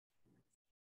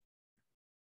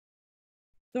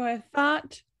So I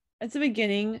thought at the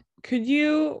beginning, could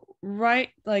you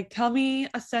tell me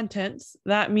a sentence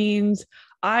that means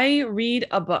I read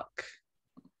a book?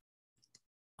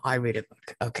 I read a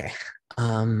book. Okay.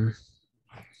 Um,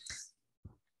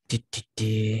 she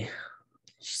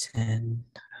said,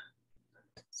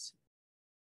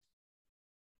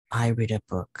 I read a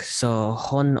book. So,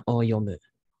 hon o yomu.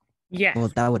 Yes, Well,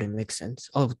 that wouldn't make sense.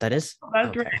 Oh, that is? that's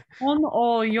Okay. right. Hon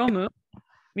o yomu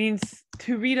means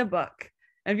to read a book.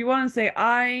 And if you want to say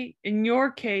I, in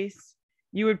your case,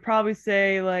 you would probably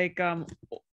say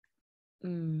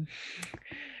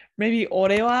maybe ore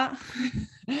wa,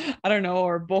 I don't know,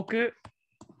 or boku.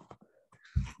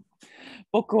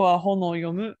 Boku wa hon o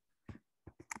yomu.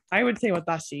 I would say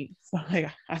watashi. So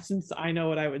since I know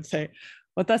what I would say.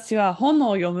 Watashi wa hon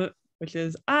o yomu, which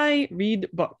is I read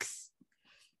books.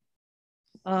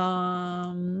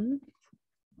 I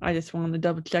just wanted to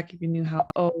double check if you knew how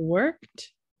O worked.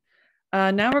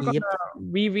 Now we're going Yep. to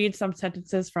reread some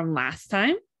sentences from last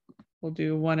time. We'll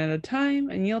do one at a time,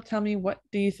 and you'll tell me what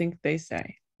do you think they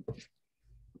say.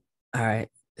 All right.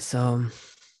 So,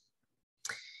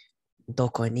 ど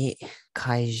こに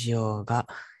会場が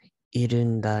いる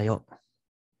んだよ。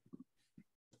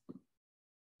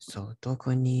そう、ど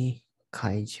こに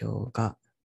会場が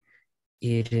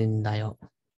いるんだよ。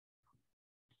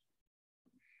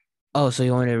Oh, so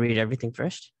you want me to read everything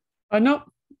first? No,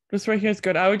 this right here is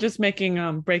good. I was just making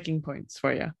breaking points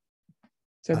for you.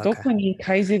 So, Okay. どこに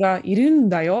開示がいるん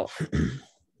だよ.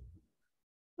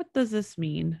 What does this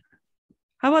mean?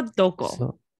 How about どこ?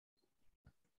 So,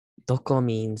 どこ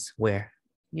means where.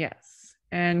 Yes.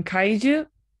 And 怪獣?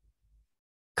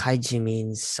 Kaiju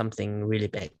means something really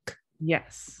big.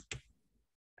 Yes.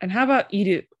 And how about い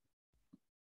る?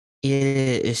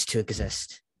 It is to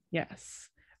exist. Yes.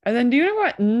 And then do you know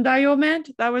what んだよ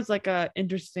meant? That was like an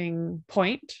interesting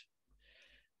point.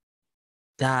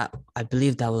 That I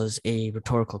believe that was a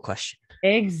rhetorical question.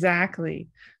 Exactly.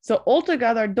 So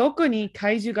altogether, どこに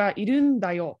怪獣がいるん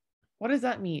だよ. What does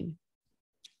that mean?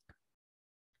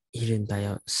 いるんだ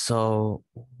よ. So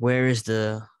where is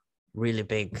the really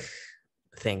big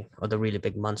thing or the really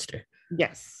big monster?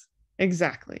 Yes,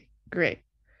 exactly. Great.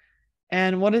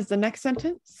 And what is the next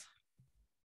sentence?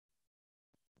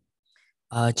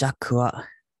 ジャックは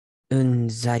うん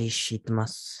ざりしてま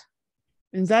す。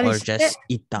うんざり Or して just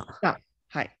言った。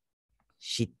はい。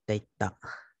知っていた。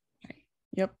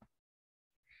Yep.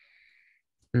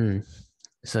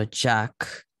 So Jack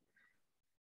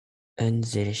うん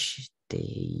ざりして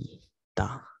い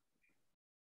た。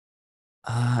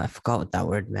I forgot what that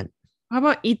word meant. How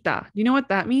about いた? Do you know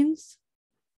what that means?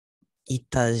 い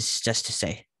た is just to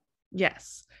say.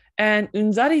 Yes. And う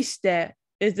んざりして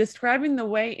is describing the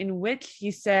way in which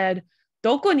he said,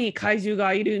 どこに怪獣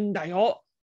がいるんだよ?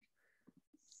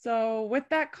 So with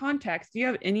that context, do you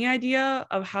have any idea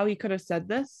of how he could have said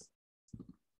this?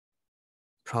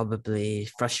 Probably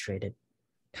frustrated.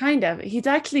 Kind of. He's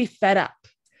actually fed up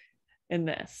in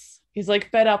this. He's like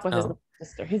fed up with his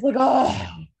sister. He's like, oh,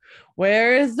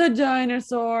 where is the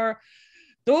dinosaur?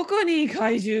 どこに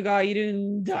怪獣がいる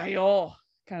んだよ?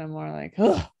 Kind of more like,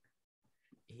 ugh.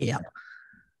 Yeah.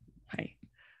 Hi.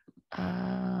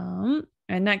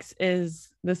 And next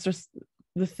is this just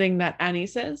the thing that Annie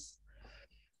says.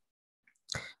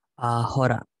 ほ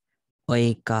ら、お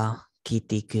いか聞い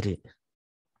てくる。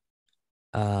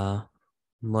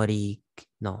森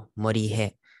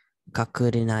へ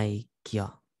隠れない木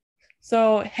や。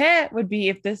So he would be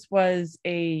if this was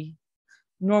a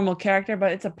normal character,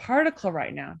 but it's a particle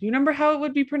right now. Do you remember how it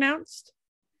would be pronounced?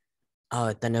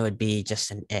 Oh, then it would be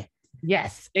just an e.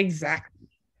 Yes, exactly.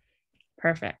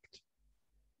 Perfect.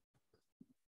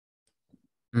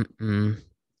 And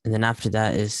then after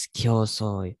that is 競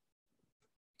争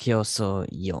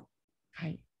よ。は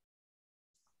い。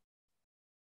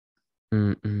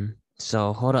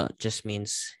So hold on just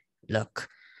means look.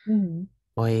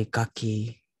 追いか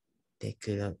けて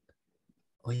くる。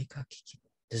追いかけ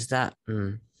Does that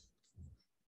Do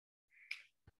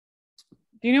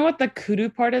you know what the kuru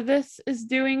part of this is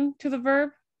doing to the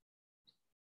verb?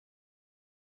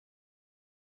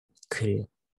 来る。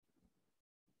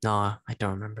No, I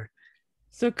don't remember.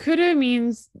 So kuru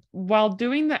means while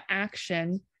doing the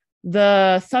action,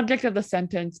 the subject of the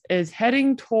sentence is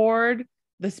heading toward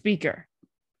the speaker.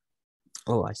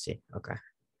 Oh, I see. Okay.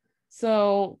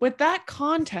 So with that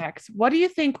context, what do you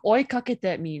think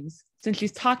oikakete means since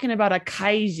she's talking about a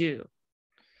kaiju?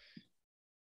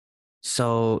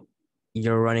 So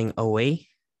you're running away?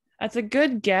 That's a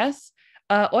good guess.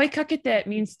 Oikakete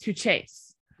means to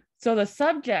chase. So the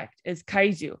subject is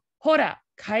kaiju. Hora,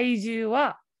 kaiju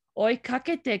wa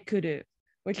oikakete kuru,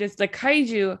 which is the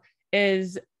kaiju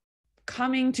is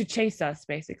coming to chase us,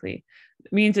 basically.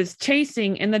 It means it's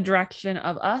chasing in the direction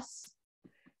of us.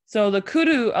 So the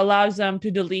kuru allows them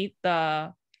to delete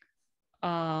the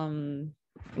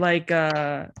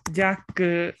Jack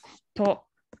to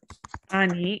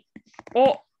Ani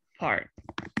o part,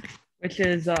 which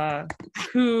is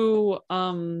who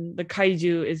the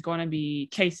kaiju is going to be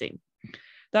chasing.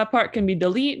 That part can be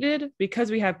deleted because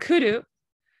we have kuru,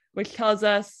 which tells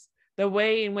us the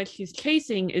way in which he's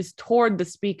chasing is toward the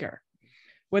speaker.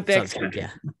 With the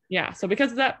yeah. So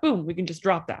because of that, boom, we can just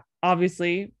drop that.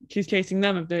 Obviously, she's chasing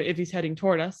them if he's heading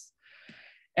toward us.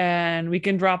 And we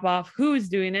can drop off who's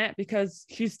doing it because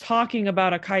she's talking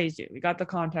about a kaiju. We got the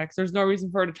context. There's no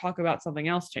reason for her to talk about something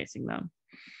else chasing them.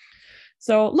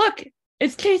 So look,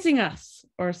 it's chasing us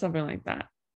or something like that.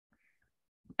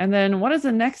 And then what is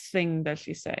the next thing that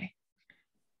she say?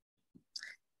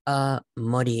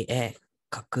 森へ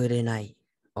隠れない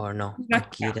or no,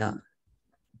 akira.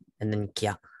 And then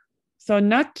kya. So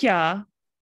nakya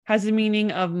has the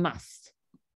meaning of must.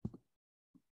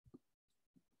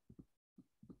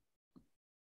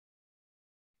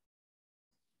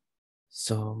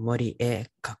 So mori e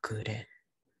kakure.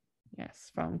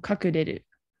 Yes, from kakureru.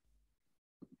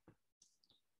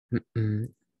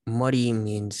 Mori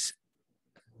means,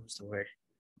 what's the word?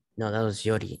 No, that was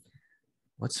yori.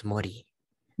 What's mori?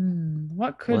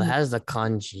 What could? Well, it has the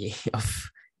kanji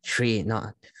of tree,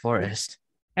 not forest.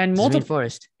 And multiple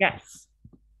forest. Yes.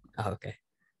 Oh, okay.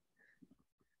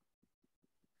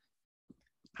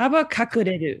 How about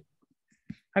kakureru?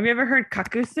 Have you ever heard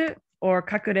kakusu or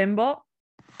kakurembo?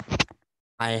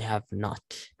 I have not.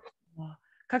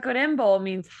 Kakurembo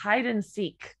means hide and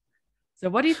seek. So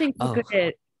what do you think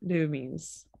kakureru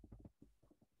means?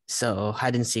 So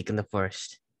hide and seek in the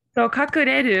forest. So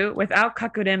kakureru without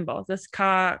kakurembo, this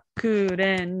kakureru,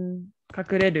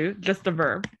 just the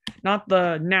verb, not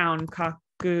the noun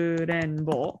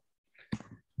kakurenbo.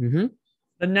 The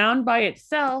noun by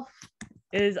itself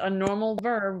is a normal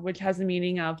verb which has the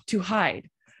meaning of to hide.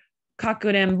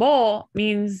 Kakurenbo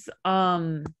means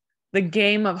the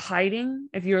game of hiding,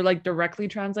 if you're like directly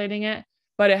translating it,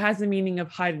 but it has the meaning of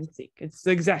hide and seek. It's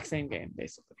the exact same game,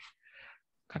 basically.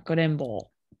 Kakurenbo.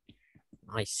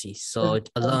 I see. So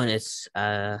alone it's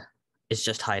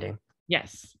just hiding.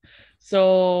 Yes.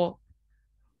 So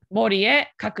mori e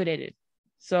kakureru.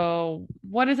 So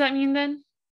what does that mean then?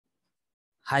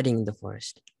 Hiding in the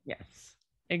forest. Yes,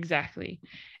 exactly.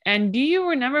 And do you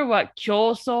remember what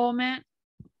kyoso meant?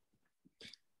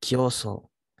 Kyoso.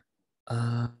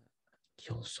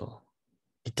 Kyoso.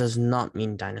 It does not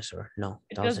mean dinosaur. No,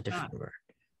 that was a different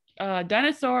word.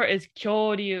 Dinosaur is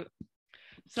kyoryu.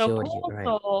 So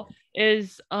kyoso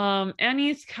is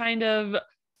Annie's kind of,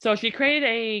 so she created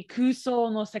a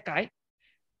kuso no sekai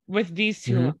with these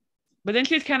two, but then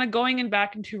she's kind of going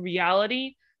back into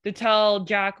reality to tell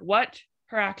Jack what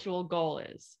her actual goal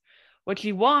is. What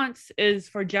she wants is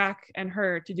for Jack and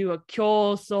her to do a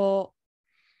kyoso,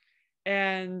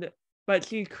 but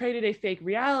she created a fake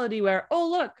reality where, oh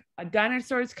look, a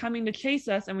dinosaur is coming to chase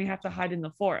us and we have to hide in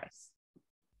the forest.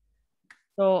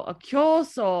 So a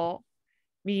kyoso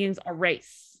means a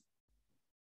race.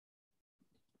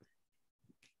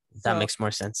 That makes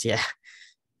more sense, yeah.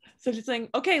 So she's saying,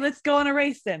 okay, let's go on a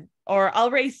race then, or I'll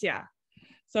race ya.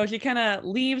 So she kind of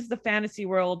leaves the fantasy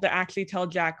world to actually tell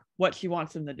Jack what she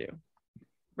wants him to do.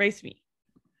 Race me.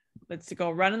 Let's go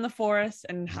run in the forest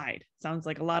and hide. Sounds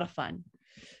like a lot of fun.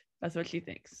 That's what she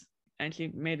thinks. And she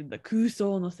made the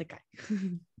kuso no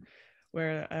sekai,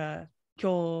 where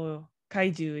kyo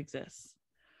kaiju exists.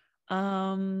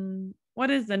 What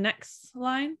is the next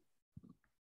line?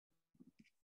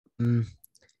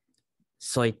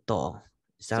 Soito.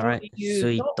 Is that right?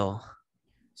 Soito.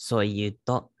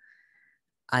 Soito.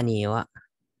 Ani wa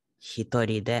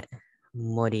hitori de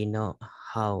mori no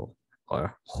hao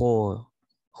or ho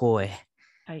hoe.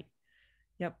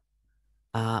 Yep.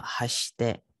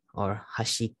 Hashite or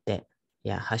hashite.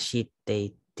 Yeah, hashite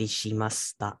itte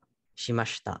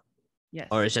shimashita. Yes.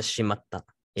 Or it's just shimatta.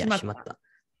 Yeah, shimatta.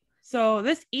 So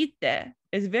this ite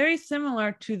is very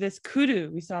similar to this kuru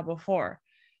we saw before.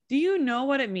 Do you know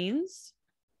what it means?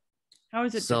 How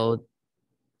is it different?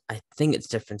 I think it's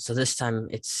different. So this time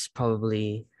it's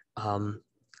probably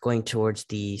going towards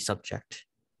the subject,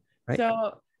 right?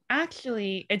 So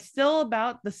actually, it's still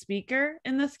about the speaker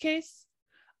in this case.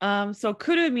 So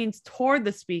kuru means toward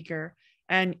the speaker,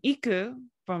 and iku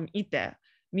from ite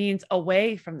means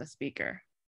away from the speaker.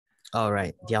 Oh,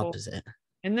 right. The opposite.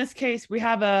 In this case, we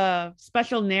have a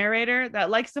special narrator that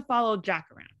likes to follow Jack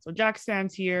around. So Jack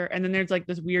stands here, and then there's like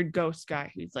this weird ghost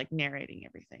guy who's like narrating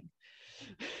everything.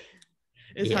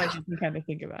 Is how you can kind of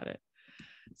think about it.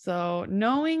 So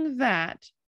knowing that,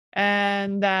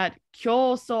 and that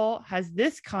kyoso has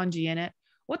this kanji in it.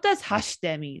 What does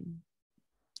hashite mean?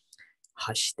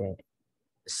 Hashite.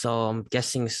 So I'm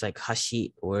guessing it's like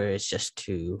hashi, where it's just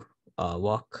to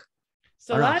walk.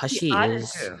 So no, that's the hashi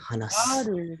is aruku. hanas.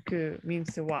 Aruku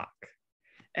means to walk.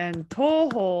 And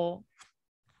toho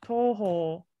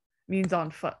means on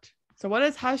foot. So what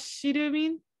does hashiru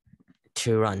mean?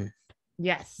 To run.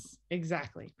 Yes,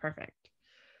 exactly. Perfect.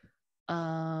 Do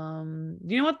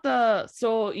you know what the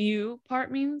so you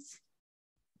part means?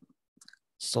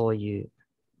 So you.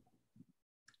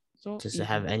 Does it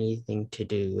have anything to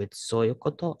do with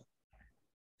soyokoto?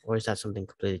 Or is that something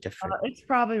completely different? It's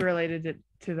probably related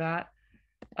to that.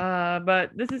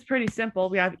 But this is pretty simple.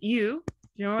 We have you. Do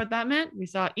you know what that meant? We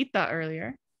saw ita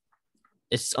earlier.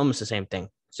 It's almost the same thing,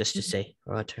 just to say,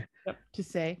 Roger. Yep, to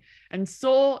say. And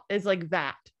so is like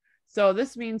that. So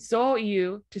this means so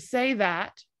you, to say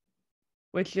that,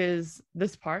 which is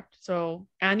this part. So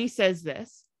Annie says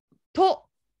this. To.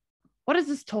 What is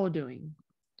this to doing?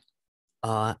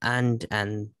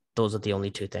 And those are the only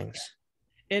two things.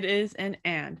 It is an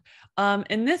and.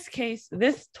 In this case,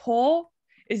 this to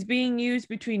is being used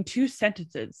between two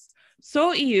sentences.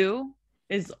 So you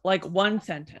is like one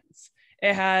sentence.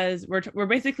 It has, we're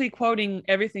basically quoting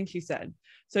everything she said.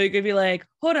 So you could be like,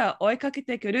 Hora,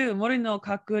 oikakete kuru mori no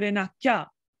kakure nakya,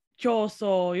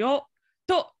 kyouso yo,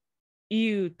 to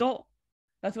iu to.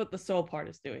 That's what the so part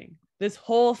is doing. This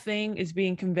whole thing is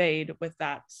being conveyed with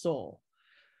that so.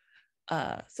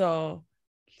 So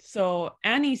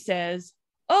Annie says,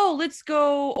 oh, let's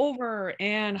go over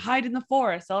and hide in the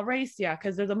forest. I'll race ya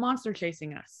because there's a monster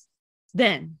chasing us.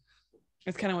 Then,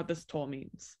 it's kind of what this to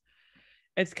means.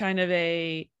 It's kind of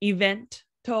a event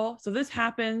to. So this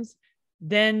happens,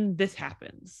 then this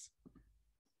happens.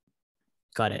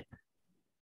 Got it.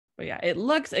 But yeah, it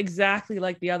looks exactly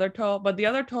like the other to, but the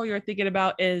other to you're thinking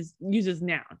about uses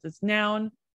nouns. It's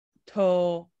noun,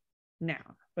 to,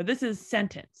 noun. But this is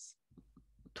sentence.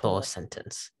 To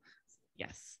sentence.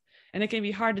 Yes. And it can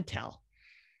be hard to tell.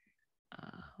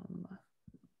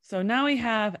 So now we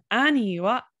have Annie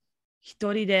wa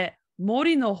hitori de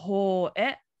mori no hou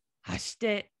e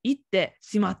hashite itte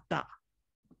shimatta.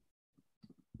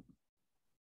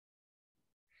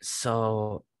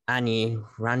 So Annie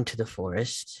ran to the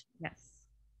forest. Yes.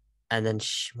 And then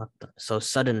shimatta. So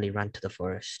suddenly ran to the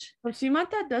forest. So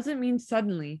shimatta doesn't mean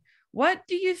suddenly. What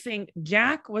do you think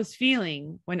Jack was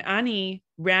feeling when Annie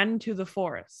ran to the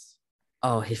forest?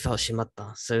 Oh, he felt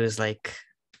shimatta. So it was like,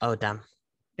 oh, damn.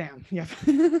 Damn. Yep.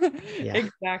 Yeah.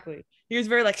 Exactly. He was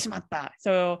very like shimatta.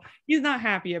 So he's not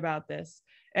happy about this.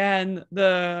 And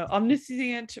the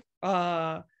omniscient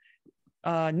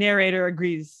narrator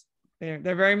agrees. They're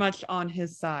very much on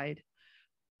his side.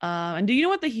 And do you know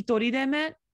what the hitori de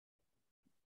meant?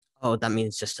 Oh, that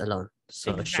means just alone.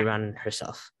 So exactly. She ran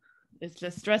herself. It's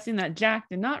just stressing that Jack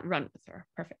did not run with her.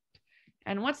 Perfect.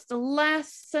 And what's the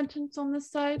last sentence on this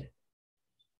side?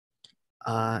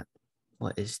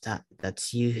 What is that?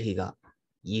 That's Yuhi ga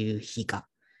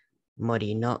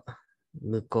mori no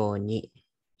mukou ni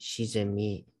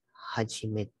shizumi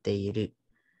hajimete iru.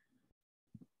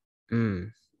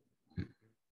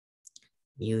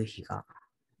 Yuhi ga.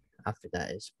 After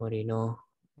that is mori no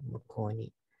mukou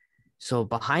ni. So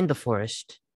behind the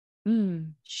forest,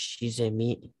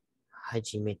 shizumi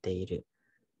hajimete iru.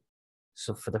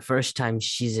 So for the first time,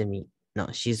 shizumi.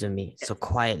 So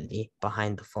quietly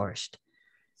behind the forest.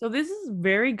 So this is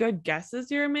very good guesses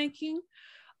you're making.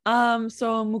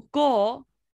 So mukou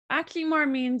actually more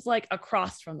means like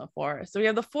across from the forest. So we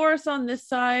have the forest on this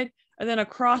side, and then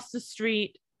across the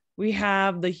street, we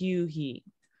have the yuhi.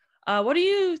 What do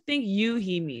you think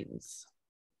yuhi means?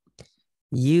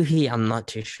 Yuhi, I'm not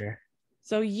too sure.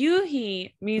 So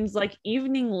yuhi means like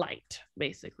evening light,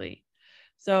 basically.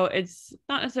 So it's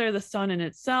not necessarily the sun in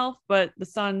itself, but the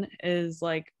sun is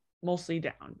like mostly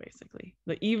down, basically.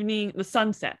 The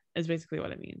sunset is basically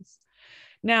what it means.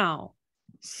 Now,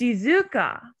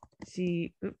 Shizuka,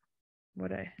 what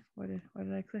did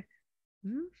I click?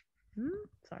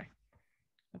 Sorry.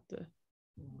 I have to.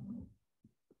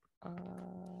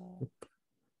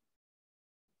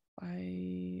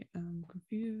 I am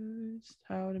confused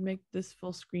how to make this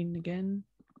full screen again.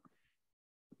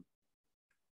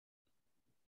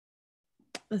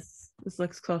 This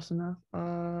looks close enough.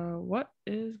 What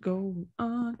is going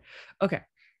on? Okay,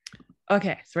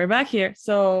 so we're back here.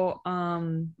 So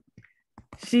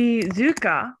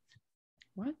Shizuka,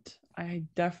 what? I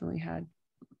definitely had,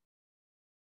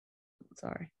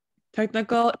 sorry,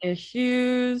 technical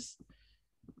issues.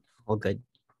 All good.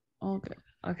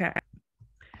 Okay.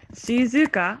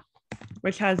 Shizuka,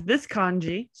 which has this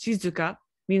kanji, Shizuka,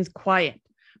 means quiet.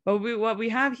 But what we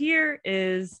have here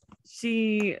is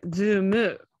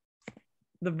shizumu,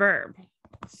 the verb.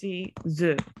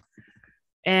 Shizu.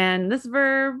 And this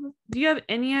verb, do you have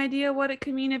any idea what it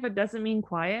could mean if it doesn't mean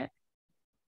quiet?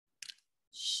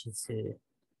 Shizu.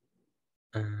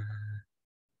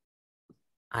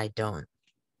 I don't.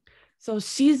 So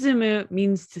shizumu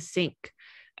means to sink.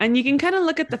 And you can kind of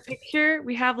look at the picture.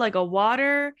 We have like a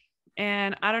water,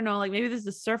 and I don't know, like maybe there's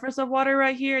the surface of water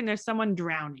right here, and there's someone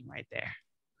drowning right there.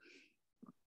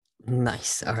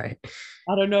 Nice. All right.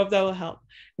 I don't know if that will help.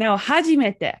 Now,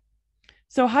 hajimete.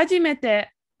 So hajimete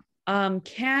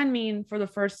can mean for the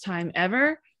first time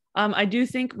ever. I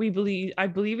believe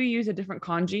we use a different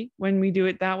kanji when we do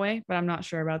it that way, but I'm not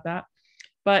sure about that.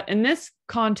 But in this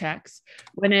context,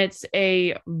 when it's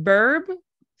a verb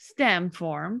stem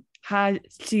form,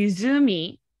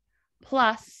 shizumi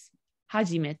plus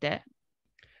hajimete.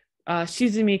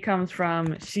 Shizumi comes from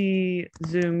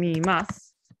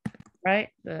shizumimasu, right?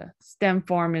 The stem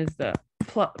form is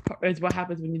is what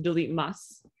happens when you delete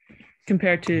mas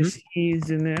compared to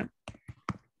shizumu.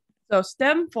 So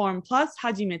stem form plus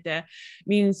hajimete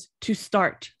means to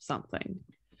start something.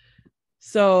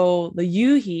 So the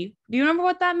yuhi, do you remember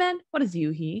what that meant? What is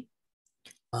yuhi?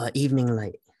 Evening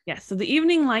light. Yes, so the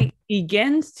evening light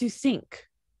begins to sink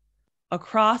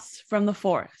across from the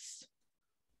forest,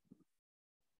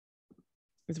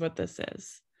 is what this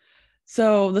is.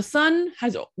 So the sun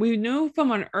we knew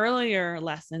from an earlier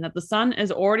lesson that the sun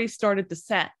has already started to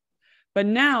set, but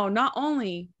now not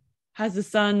only has the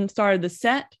sun started to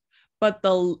set, but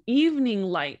the evening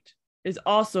light is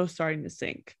also starting to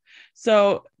sink.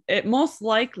 So it most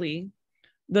likely,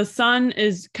 the sun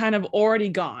is kind of already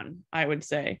gone, I would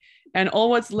say. And all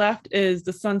what's left is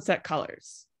the sunset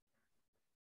colors.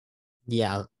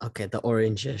 Yeah, okay, the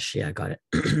oranges. Yeah, I got it.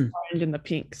 Orange and the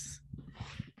pinks.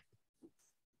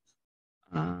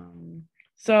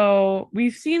 So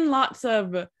we've seen lots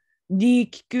of ni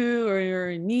kiku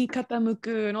or ni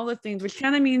katamuku and all the things, which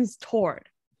kind of means toward.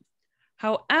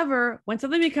 However, when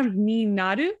something becomes ni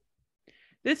naru,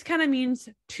 this kind of means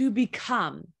to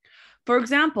become. For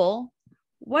example,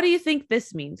 what do you think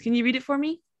this means? Can you read it for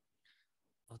me?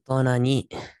 大人に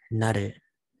なる.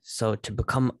 So to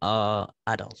become an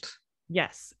adult.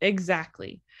 Yes,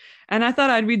 exactly. And I thought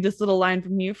I'd read this little line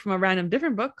from you from a random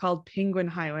different book called Penguin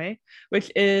Highway,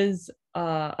 which is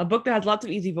a book that has lots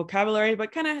of easy vocabulary,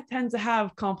 but kind of tends to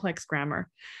have complex grammar.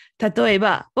 例え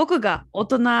ば、僕が大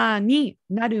人に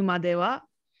なるまでは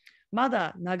ま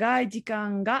だ長い時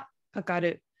間がかか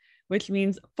る, which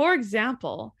means, for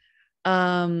example,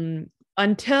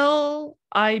 until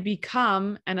I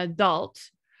become an adult,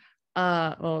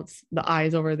 well, it's the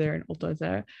eyes over there and Ulta is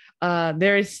there.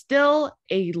 There is still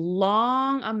a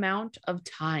long amount of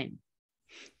time,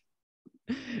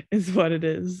 is what it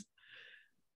is.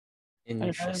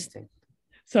 Interesting.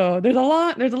 So there's a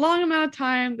long amount of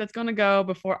time that's going to go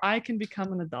before I can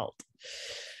become an adult.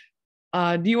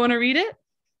 Do you want to read it?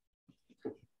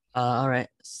 All right.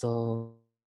 So,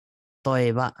 例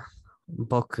えば、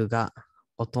僕が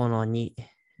大人に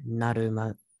なる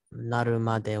ま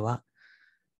では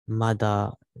ま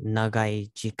だ長い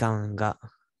時間が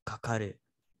かかる.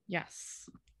 Yes.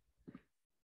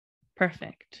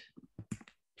 Perfect.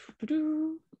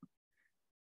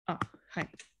 Oh, hi.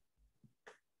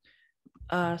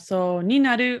 So, ni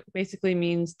naru basically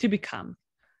means to become.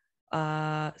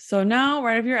 So now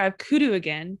right over here, I have kuru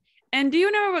again. And do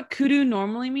you know what kuru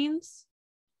normally means?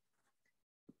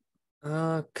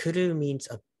 Kuru means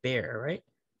a bear, right?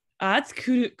 It's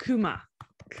kuma.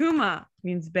 Kuma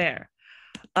means bear.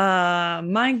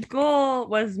 My goal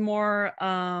was more,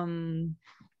 I'm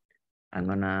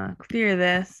gonna clear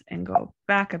this and go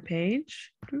back a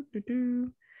page.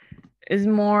 Is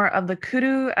more of the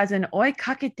kuru as in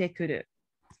oikakete kuru.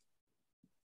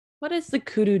 What is the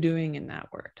kuru doing in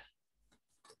that word?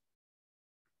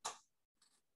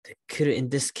 The kuru in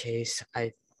this case,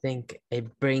 I think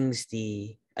it brings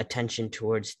the attention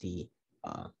towards the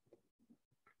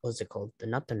what's it called?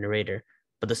 Not the narrator,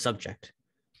 but the subject.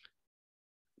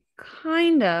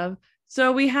 Kind of.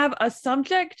 So we have a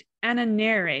subject and a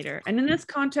narrator. And in this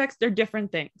context, they're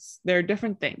different things. They're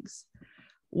different things.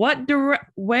 What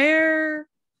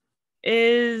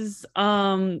is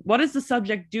the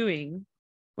subject doing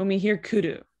when we hear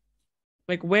kuru?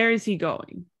 Like, where is he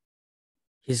going?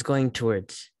 He's going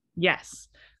towards. Yes.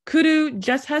 Kuru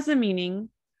just has a meaning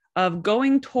of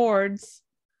going towards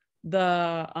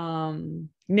the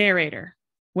narrator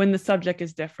when the subject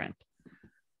is different.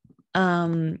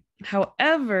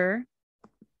 However,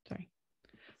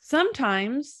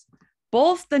 sometimes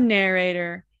both the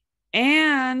narrator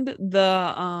and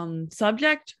the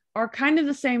subject are kind of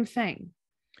the same thing,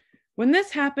 when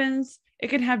this happens, it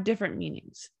can have different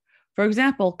meanings. For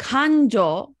example,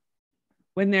 kanjo,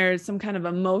 when there's some kind of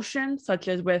emotion, such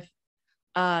as with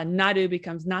naru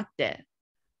becomes natte.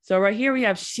 So right here we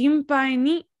have shinpai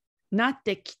ni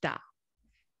natte kita.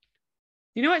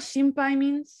 You know what shinpai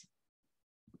means?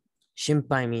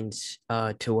 Shinpai means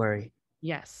to worry.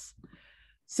 Yes.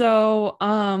 So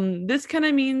this kind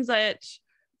of means that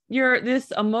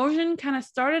this emotion kind of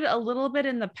started a little bit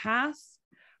in the past,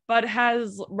 but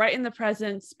has right in the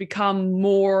present become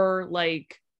more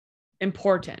like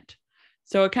important.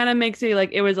 So it kind of makes it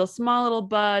like it was a small little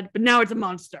bud, but now it's a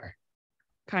monster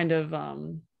kind of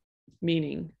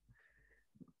meaning.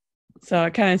 So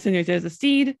it kind of insinuates there's a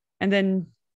seed and then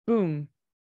boom.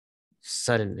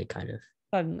 Suddenly, kind of.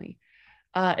 Suddenly.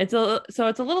 It's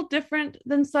a little different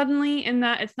than suddenly in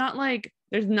that it's not like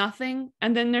there's nothing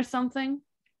and then there's something.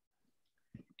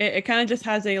 It kind of just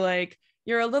has a like,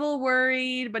 you're a little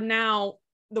worried, but now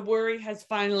the worry has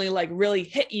finally like really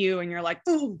hit you and you're like,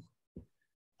 ooh,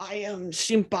 I am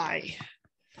shinpai.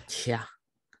 Yeah.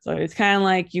 So it's kind of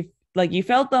like you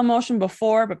felt the emotion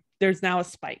before, but there's now a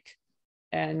spike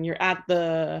and you're at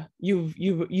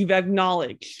you've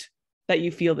acknowledged that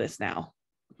you feel this now.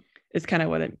 Is kind of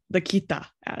what the kita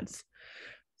adds.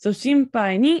 So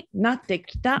shinpai ni natte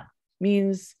kita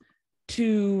means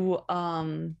to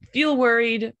feel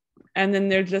worried, and then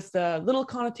there's just a little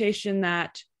connotation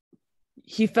that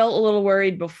he felt a little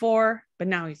worried before, but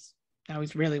now he's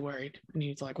really worried, and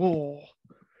he's like, oh.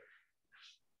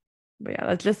 But yeah,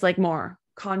 that's just like more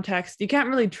context. You can't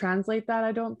really translate that,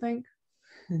 I don't think.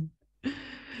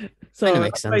 So kind of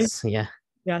makes sense. Yeah.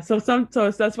 Yeah. So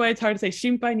that's why it's hard to say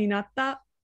shinpai ni natta.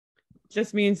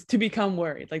 Just means to become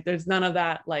worried. Like there's none of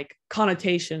that like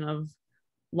connotation of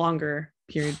longer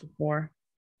period before.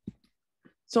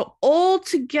 So all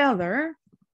together,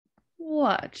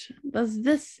 what does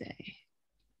this say?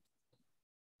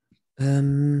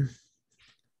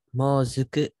 もうず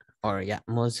く or yeah,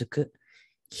 もうずく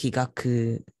日が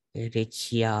暮れ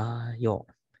ちやよ。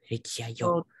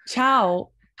So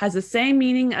chao has the same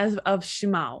meaning as of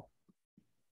shimao.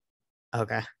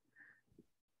 Okay.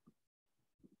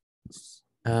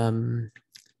 ジ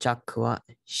ャックは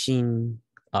進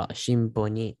歩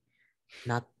に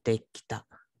なってきた。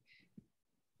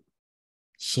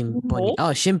進歩に。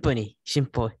心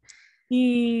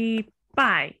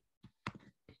配。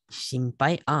心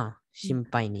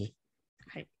配に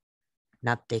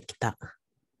なってきた。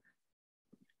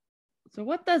So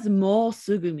what does もう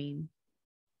すぐ mean?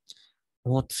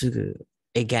 もうすぐ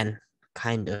again,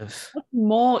 kind of.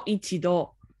 もう一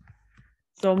度.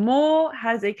 So mo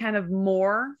has a kind of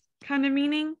more kind of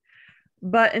meaning,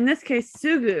 but in this case,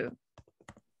 sugu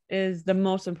is the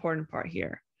most important part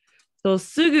here. So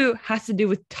sugu has to do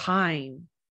with time.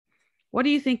 What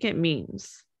do you think it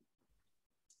means?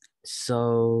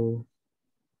 So,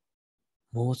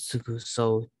 もうすぐ,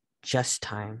 so just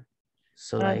time.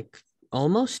 So like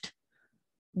almost?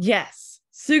 Yes.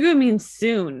 Sugu means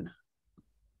soon.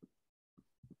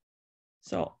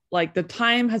 So like the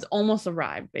time has almost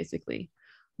arrived, basically.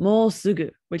 Mo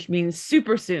sugu, which means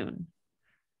super soon.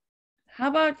 How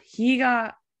about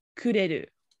higa kureru?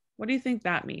 What do you think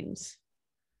that means?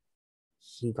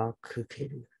 Higa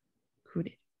kureru.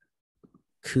 Kureru.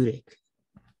 Kureru.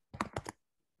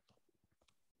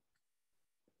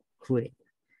 Kureru.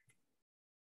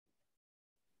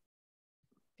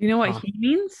 Do you know what he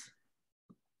means?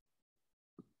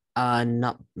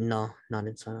 No, not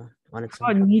in Sana. Oh,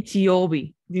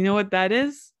 nichiyobi. Do you know what that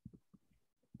is?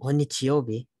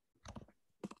 Nichiyobi?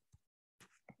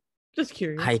 Just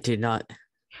curious. I do not.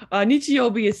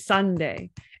 Nichiyobi is Sunday.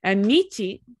 And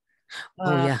nichi,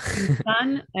 yeah.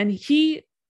 sun, and he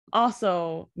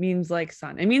also means like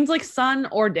sun. It means like sun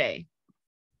or day.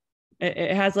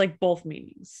 It has like both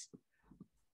meanings.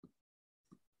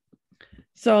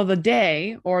 So the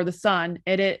day or the sun,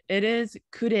 it is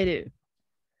kureru,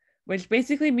 which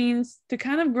basically means to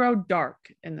kind of grow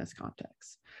dark in this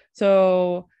context.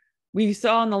 So we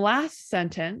saw in the last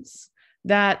sentence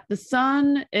that the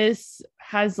sun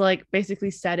has like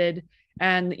basically setted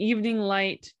and the evening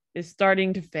light is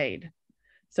starting to fade.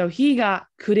 So higa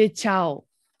kurechao.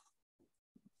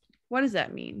 What does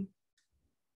that mean?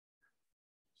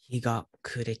 Higa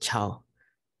kurechao.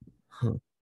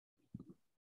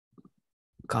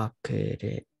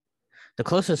 Kakere. The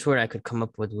closest word I could come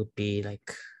up with would be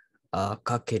like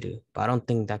kakeru, but I don't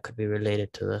think that could be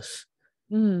related to this.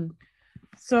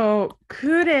 So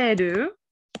kureru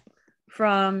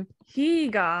from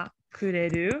higa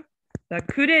kureru, the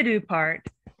kureru part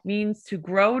means to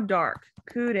grow dark.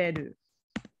 Kureru.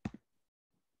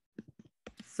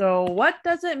 So what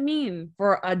does it mean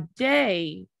for a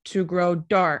day to grow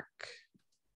dark?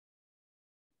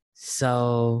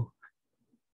 So,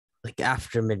 like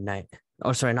after midnight.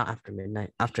 Oh, sorry, not after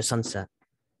midnight, after sunset.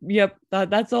 Yep,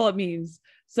 that's all it means.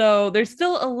 So there's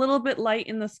still a little bit light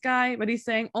in the sky, but he's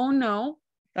saying, oh no,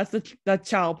 that's the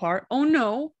child part. Oh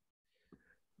no.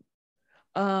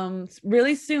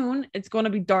 Really soon it's going to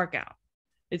be dark out.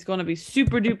 It's going to be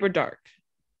super duper dark.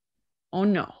 Oh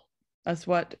no. That's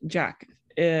what Jack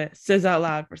says out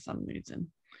loud for some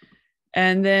reason.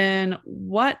 And then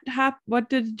what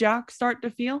did Jack start to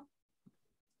feel?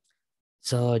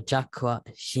 So, Jack は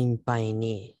心配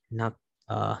になっ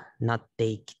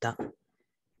てきた。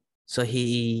So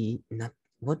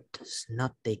what does な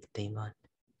ってきています?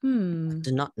 I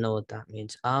do not know what that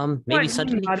means. Maybe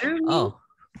suddenly. Oh.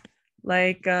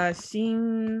 Like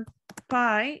心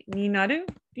配になる?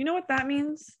 Do you know what that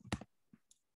means?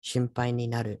 心配に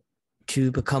なる.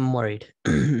 To become worried.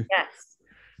 Yes.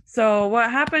 So what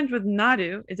happened with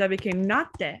naru is that became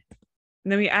natte, and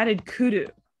then we added kuru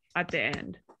at the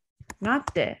end.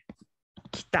 Natte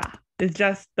kita is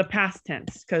just the past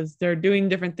tense because they're doing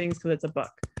different things because it's a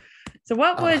book. So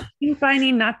what would shinpai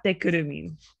ni natte kuru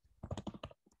mean?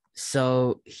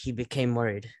 So he became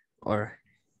worried, or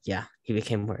yeah, he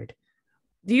became worried.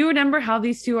 Do you remember how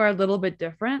these two are a little bit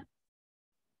different?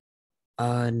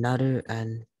 Naru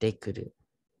and dekuru.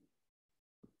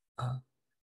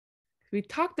 We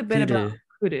talked a bit about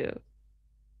kuru.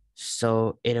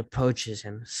 So it approaches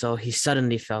him. So he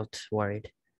suddenly felt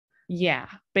worried. Yeah,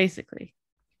 basically.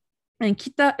 And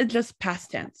kita is just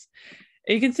past tense.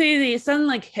 You can say the sun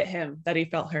like hit him that he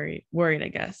felt worried, I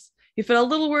guess. He felt a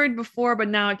little worried before, but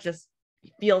now he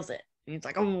feels it. And he's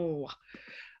like, oh.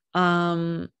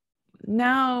 Now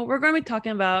we're going to be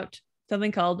talking about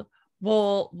something called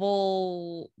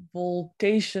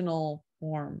voltational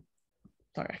form.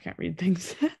 Sorry, I can't read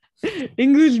things.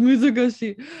 English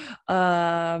musugashi.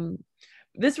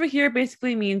 This right here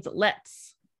basically means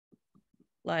let's.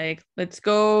 Like, let's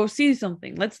go see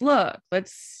something. Let's look.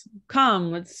 Let's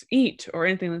come. Let's eat, or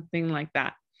anything like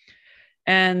that.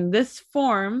 And this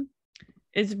form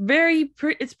is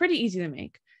it's pretty easy to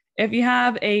make. If you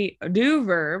have a do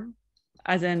verb,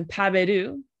 as in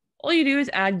taberu, all you do is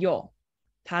add yo.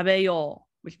 Tabeyo,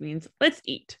 which means let's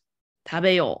eat.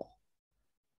 Tabeyo.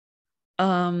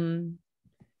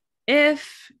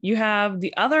 If you have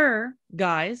the other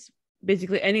guys,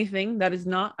 basically anything that is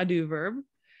not a do verb,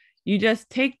 you just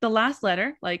take the last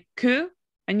letter, like ku,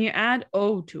 and you add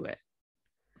o to it.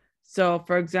 So,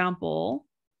 for example,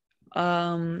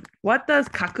 what does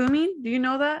kaku mean? Do you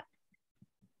know that?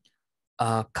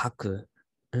 Kaku.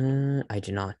 I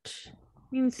do not.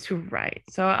 It means to write.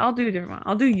 So I'll do a different one.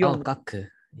 I'll do yomu. Oh, kaku.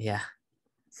 Yeah.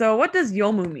 So what does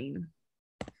yomu mean?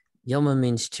 Yomu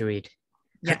means to read.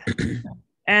 Yeah.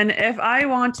 And if I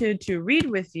wanted to read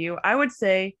with you, I would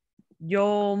say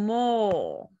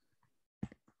yomo.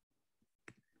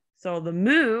 So the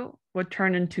mu would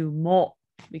turn into mo.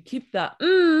 We keep the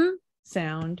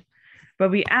sound,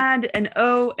 but we add an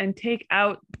o and take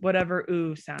out whatever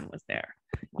u sound was there.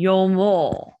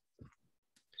 Yomo.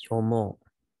 Yomo.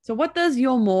 So what does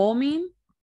yomo mean?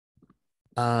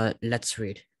 Let's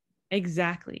read.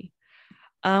 Exactly.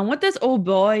 What does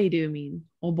oboeru mean?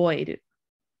 Oboeru.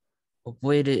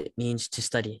 Oboeru means to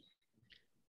study.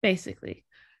 Basically.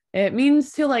 It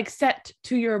means to like set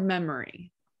to your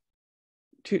memory.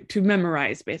 To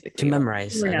memorize, basically. To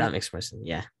memorize. That makes more sense.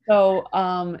 Yeah. So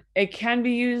it can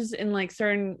be used in like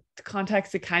certain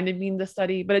contexts to kind of mean the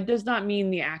study, but it does not mean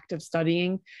the act of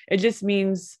studying. It just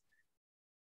means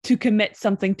to commit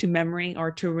something to memory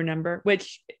or to remember,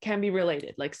 which can be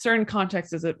related. Like certain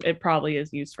contexts, it probably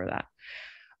is used for that.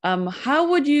 How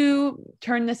would you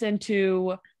turn this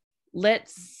into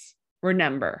let's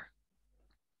remember?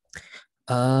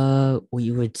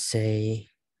 We would say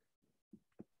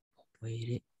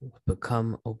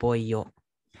become oboeyo.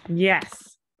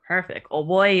 Yes, perfect.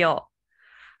 Oboeyo.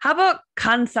 How about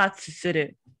kansatsu suru?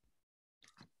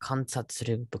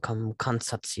 Kansatsu become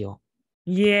kansatsuyo.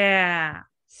 Yeah,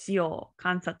 shio,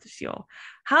 kansatsu shio.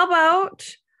 How about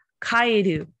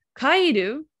kairu?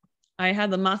 Kairu, I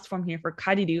had the mass form here for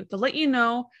kairu to let you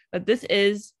know that this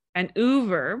is an u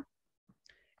verb.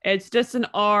 It's just an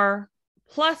r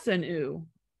plus an u,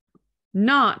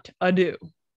 not a do.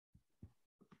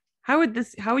 How would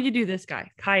you do this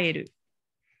guy? Kaeru.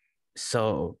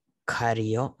 So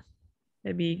kaeru.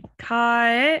 It'd be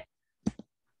kae,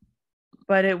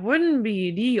 but it wouldn't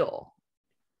be rio.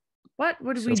 What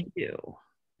would we do?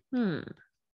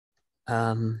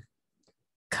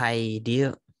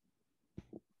 Kaeru.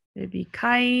 It'd be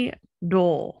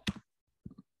kaido.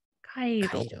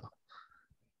 Kaido.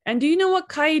 And do you know what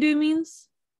kairu means?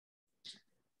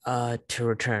 To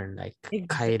return, like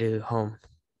kairu home.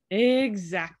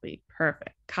 Exactly.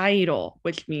 Perfect. Kairo,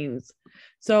 which means.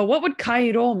 So what would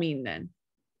kairo mean then?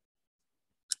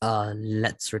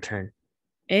 Let's return.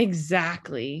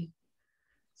 Exactly.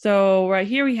 So right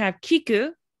here we have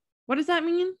kiku. What does that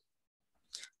mean?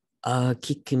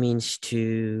 Kiku means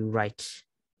to write.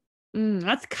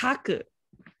 That's kaku.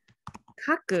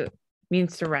 Kaku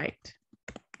means to write.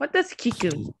 What does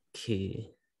kiku? Kiku.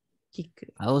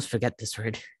 I always forget this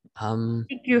word.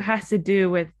 Kiku has to do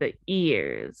with the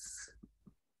ears.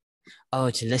 Oh,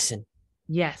 to listen.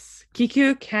 Yes,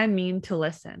 kiku can mean to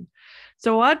listen.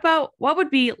 So what would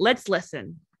be let's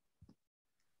listen?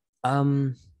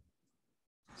 So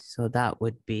that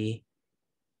would be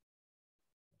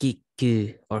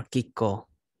kiku or kiko.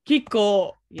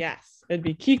 Kiko. Yes, it'd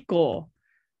be kiko.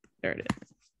 There it is.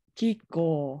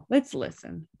 Kiko. Let's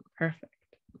listen. Perfect.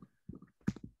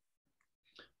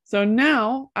 So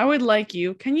now I would like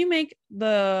you, can you make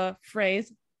the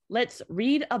phrase, let's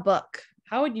read a book?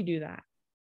 How would you do that?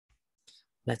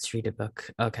 Let's read a book.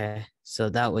 Okay, so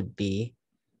that would be,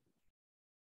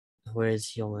 where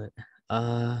is yomu?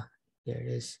 There it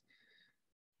is.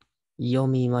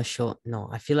 Yomimasho. No,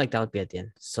 I feel like that would be at the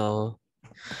end. So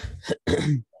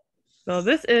So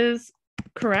this is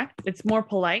correct. It's more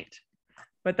polite,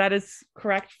 but that is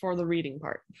correct for the reading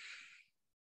part.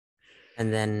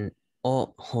 And then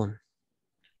hon.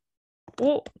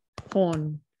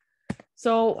 Hon.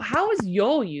 So how is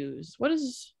yo used? What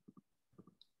is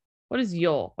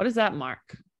yo? What does that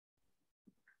mark?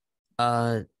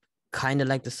 Kind of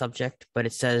like the subject, but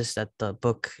it says that the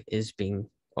book is being,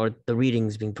 or the reading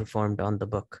is being performed on the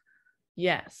book.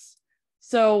 Yes.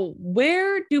 So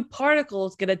where do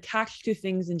particles get attached to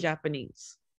things in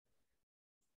Japanese?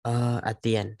 At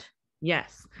the end.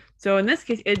 Yes. So in this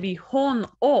case, it'd be hon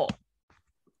o.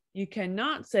 You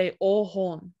cannot say o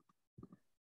hon.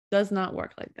 Does not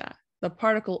work like that. The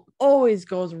particle always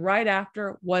goes right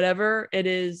after whatever it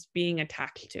is being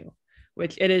attached to,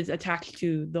 which it is attached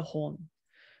to the hon.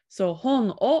 So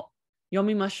hon o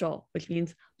yomimashou, which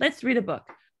means let's read a book.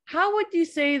 How would you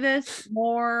say this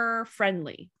more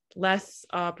friendly, less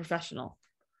professional?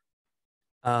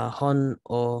 Hon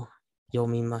o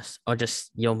yomimasu, or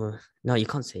just yomu. No, you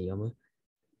can't say yomu.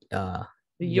 The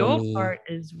yo part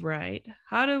is right.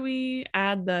 How do we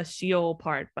add the shio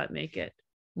part but make it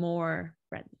more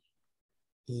friendly?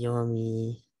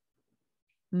 Yomi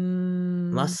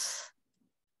mas.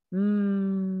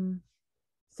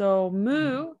 So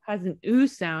mu has an oo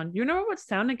sound. You remember what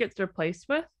sound it gets replaced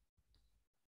with?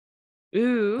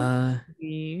 Oo.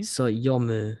 So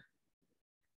yomu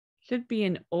Should be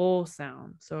an o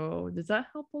sound. So does that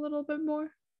help a little bit more?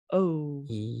 Oh.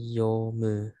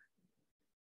 Yomu.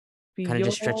 Kind of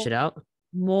just stretch it out.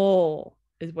 Mo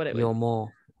is what it would Yomo.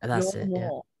 That's it. Yeah.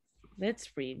 Let's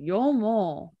read.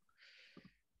 Yomo.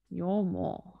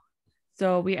 Yomo.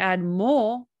 So we add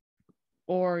mo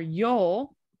or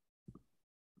yo.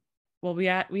 Well, we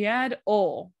add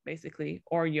o basically,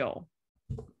 or yo,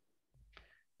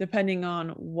 depending on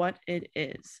what it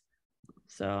is.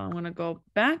 So I'm gonna go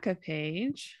back a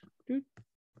page.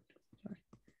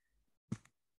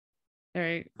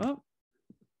 There you go.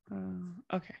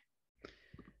 Okay.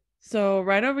 So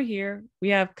right over here, we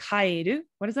have kaeru.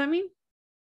 What does that mean?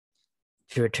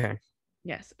 To return.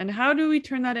 Yes. And how do we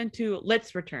turn that into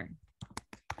let's return?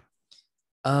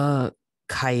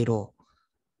 Kairo.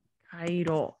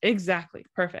 Kairo. Exactly.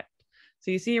 Perfect.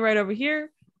 So you see right over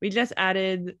here, we just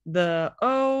added the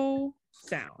O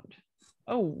sound.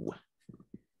 Oh.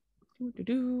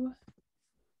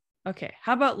 Okay.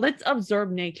 How about let's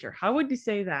observe nature? How would you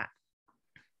say that?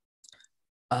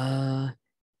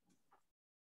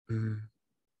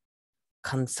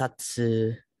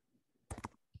 Kansatsu.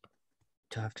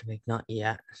 Do I have to make not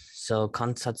yet? So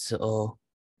kansatsu o.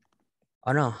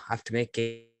 Oh no, I have to make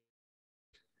a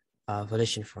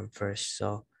volition form first.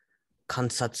 So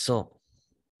kansatsu.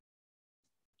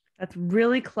 That's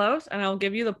really close, and I'll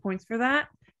give you the points for that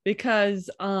because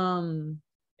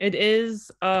it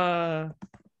is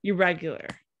irregular.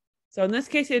 So in this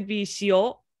case, it'd be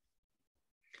shio,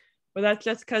 but that's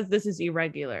just because this is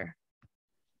irregular.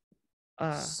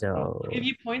 So I'll give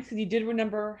you points because you did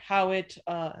remember how it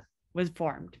was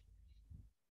formed.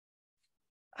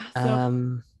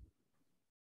 And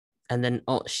then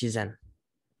shizen.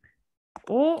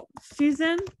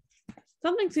 Shizen.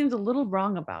 Something seems a little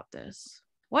wrong about this.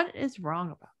 What is wrong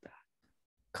about that?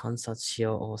 Kansatsu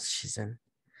o shizen.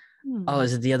 Oh,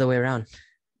 is it the other way around?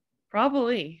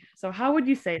 Probably. So how would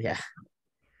you say that? Yeah.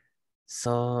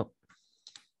 So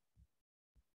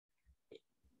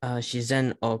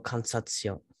shizen o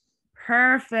kansatsu.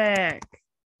 Perfect.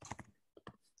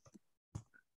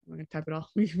 I'm going to type it all.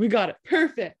 We got it.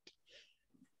 Perfect.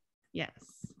 Yes.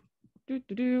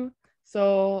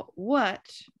 So what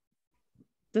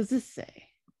does this say?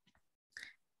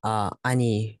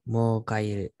 兄もう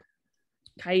帰る。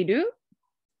 Kairu?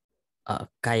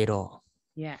 帰ろ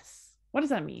う。 Yes. What does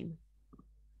that mean?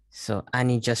 So,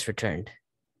 Annie just returned.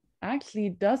 Actually,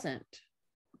 it doesn't.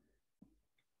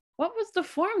 What was the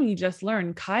form you just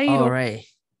learned? Kairu. All right.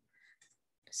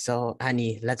 So,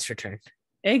 Annie, let's return.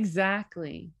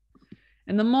 Exactly.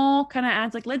 And the mole kind of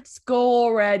adds like, let's go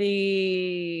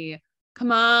already.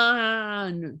 Come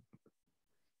on.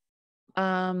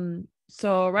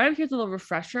 So right up here's a little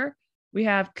refresher. We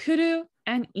have kuru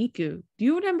and iku. Do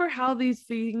you remember how these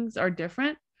things are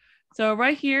different? So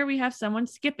right here we have someone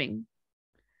skipping.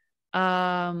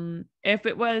 If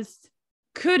it was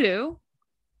kuru,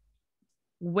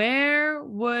 where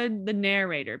would the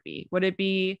narrator be? Would it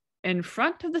be in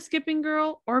front of the skipping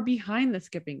girl or behind the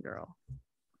skipping girl?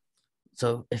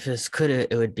 So, if it's kuru,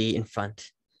 it would be in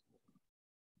front.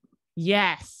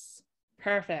 Yes.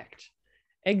 Perfect.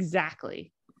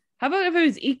 Exactly. How about if it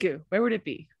was iku? Where would it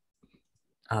be?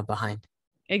 Behind.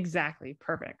 Exactly.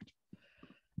 Perfect.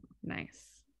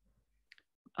 Nice.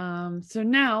 So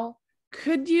now,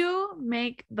 could you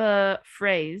make the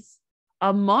phrase,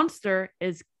 a monster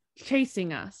is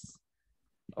chasing us?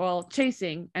 Well,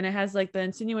 chasing, and it has like the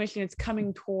insinuation it's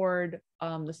coming toward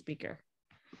the speaker.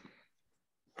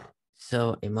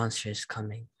 So, a monster is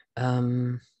coming.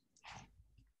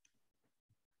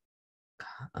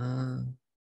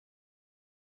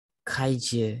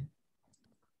 Kaiju.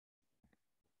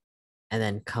 And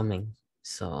then coming.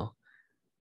 So,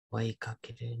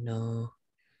 waikakeru no.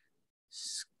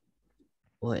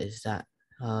 What is that?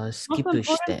 Most Skipu important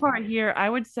shite. part here, I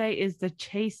would say, is the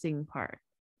chasing part.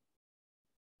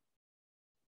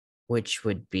 Which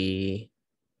would be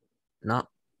not,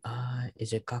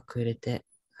 is it kakurete?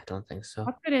 I don't think so.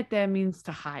 Kakurete means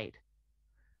to hide.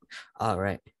 All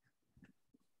right.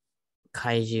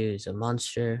 Kaiju is a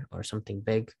monster or something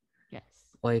big. Yes.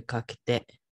 Oikakete,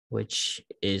 which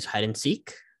is hide and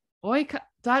seek.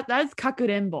 That's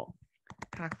kakurenbo.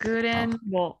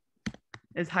 Kakurenbo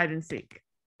is hide and seek.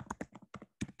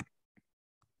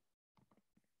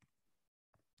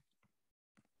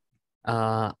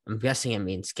 I'm guessing it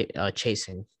means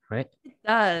chasing, right? It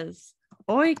does.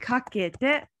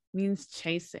 Oikakete means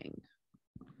chasing.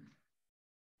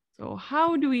 So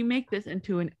how do we make this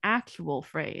into an actual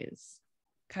phrase?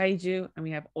 Kaiju, and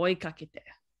we have oikakete.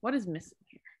 What is missing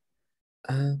here?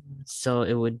 So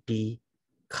it would be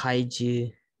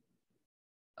kaiju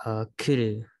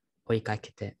kuru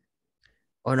oikakete.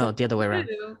 Or no, the other way around.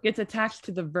 Gets attached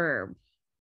to the verb.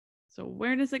 So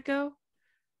where does it go?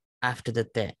 After the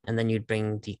te, and then you'd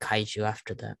bring the kaiju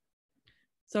after that.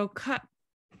 So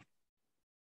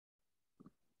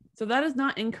that is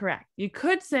not incorrect. You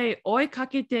could say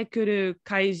oikakete kuru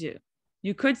kaiju.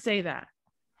 You could say that.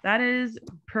 That is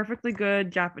perfectly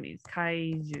good Japanese.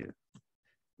 Kaiju.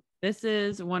 This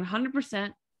is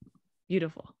 100%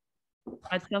 beautiful.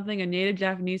 That's something a native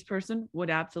Japanese person would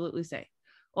absolutely say.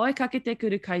 Oikakete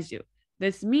kuru kaiju.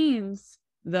 This means,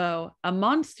 though, a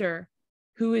monster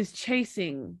who is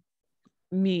chasing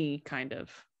me, kind of.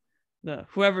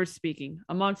 Whoever's speaking,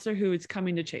 a monster who is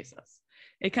coming to chase us.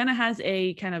 It kind of has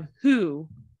a kind of who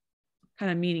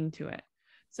kind of meaning to it.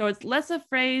 So it's less a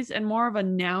phrase and more of a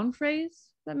noun phrase.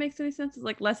 If that makes any sense? It's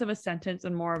like less of a sentence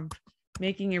and more of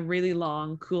making a really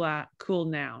long, cool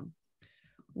noun.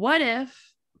 What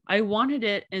if I wanted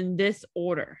it in this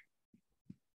order?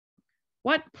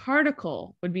 What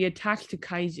particle would be attached to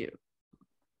kaiju?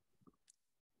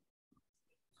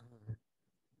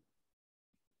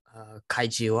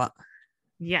 Kaiju wa.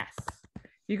 Yes.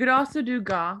 You could also do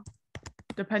ga,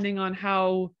 depending on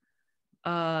how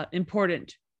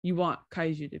important you want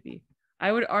kaiju to be.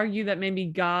 I would argue that maybe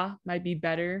ga might be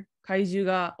better. Kaiju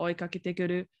ga oikakete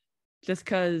kuru, just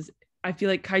because I feel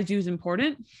like kaiju is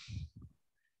important.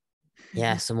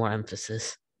 Yeah, some more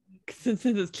emphasis. Since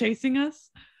it's chasing us.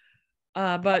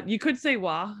 But you could say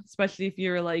wa, especially if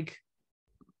you're like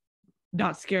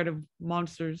not scared of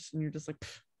monsters and you're just like,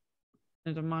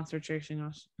 there's a monster chasing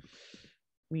us.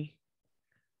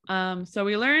 So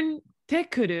we learn te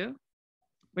kuru,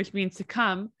 which means to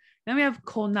come. Then we have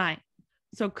konai.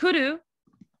 So kuru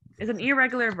is an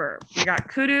irregular verb. We got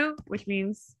kuru, which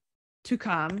means to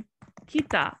come.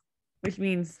 Kita, which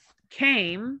means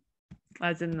came,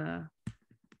 as in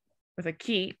with a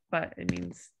ki, but it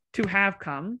means to have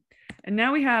come. And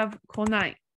now we have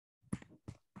konai,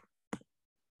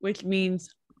 which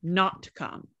means not to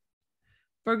come.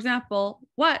 For example,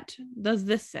 what does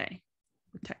this say?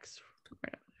 The text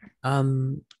right up there.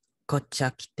 こっち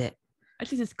来て。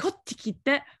Actually, it says こっち来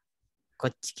て. こ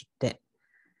っち来て.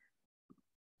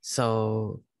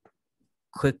 So,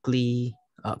 quickly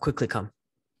come.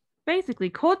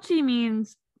 Basically, こっち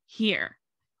means here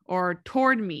or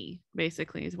toward me,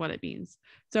 basically, is what it means.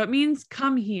 So it means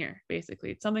come here,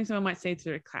 basically. It's something someone might say to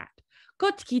their cat. こ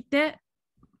っち来て.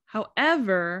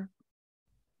 However,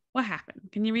 what happened?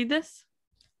 Can you read this?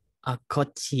 こ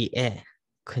っちへ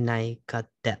来ないかっ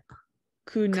た。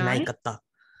来ないかった。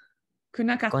来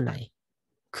なかった。来ない。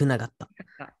来なかった。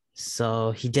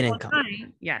So he didn't come.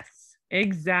 Yes,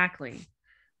 exactly.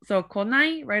 So 来な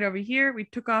い right over here, we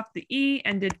took off the E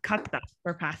and did かった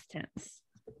for past tense.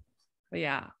 But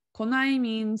yeah, 来ない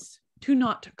means to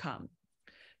not come.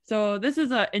 So this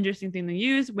is an interesting thing to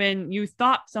use when you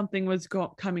thought something was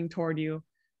coming toward you,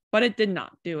 but it did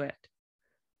not do it.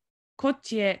 こっ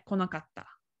ちへ来なかった.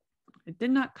 It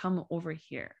did not come over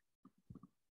here.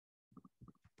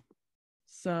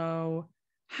 So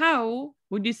how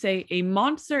would you say a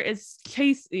monster is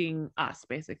chasing us,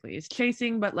 basically? It's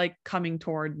chasing, but like coming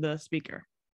toward the speaker,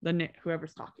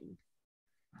 whoever's talking.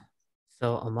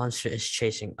 So a monster is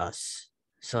chasing us.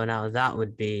 So now that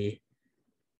would be,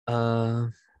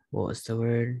 what was the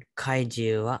word?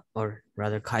 Kaiju wa, or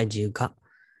rather kaiju ga.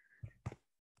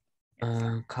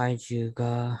 Kaiju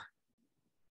ga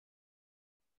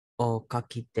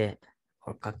kakite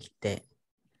or kakite.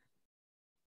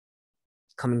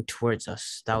 Coming towards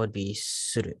us. That would be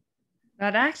suru.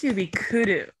 That'd actually be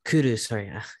kuru. Kuru,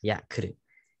 sorry. Yeah, kuru.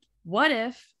 What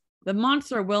if the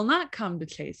monster will not come to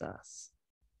chase us?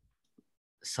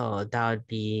 So that would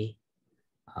be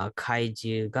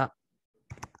kaiju ga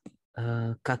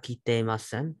kakite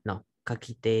masen. No,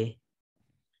 kakite.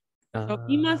 So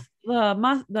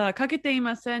the kakete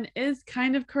imasen is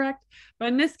kind of correct, but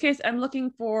in this case, I'm looking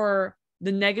for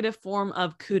the negative form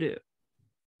of kuru.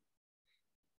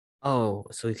 Oh,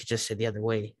 so we could just say the other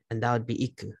way, and that would be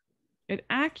iku.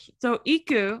 So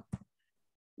iku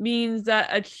means that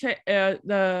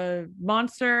the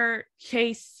monster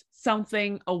chased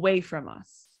something away from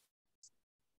us.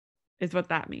 Is what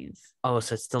that means. Oh,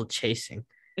 so it's still chasing.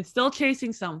 It's still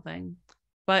chasing something,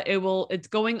 but it's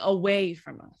going away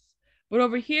from us. But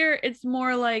over here, it's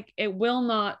more like it will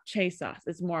not chase us.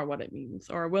 It's more what it means,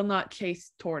 or will not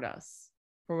chase toward us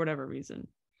for whatever reason.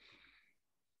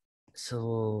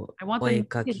 So I want the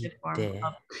negative form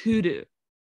of kuru.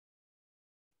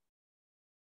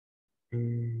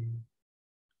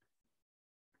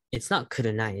 It's not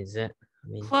kurunai, is it? I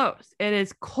mean, close. It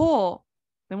is ko.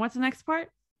 Then what's the next part?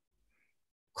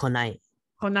 Konai.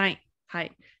 Konai. Hai.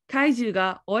 Kaiju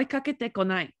ga oikakete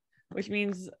konai, which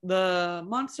means the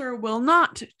monster will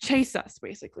not chase us,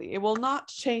 basically. It will not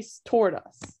chase toward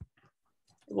us.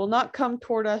 It will not come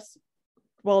toward us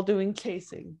while doing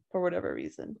chasing for whatever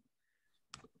reason.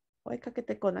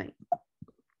 Oikakete konai.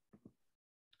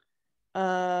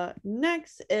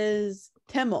 Next is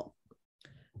temo.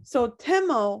 So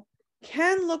temo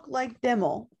can look like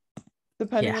demo,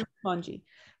 depending on the kanji,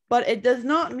 but it does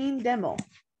not mean demo.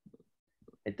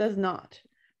 It does not.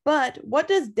 But what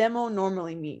does demo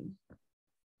normally mean?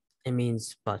 It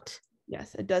means but.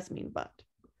 Yes, it does mean but.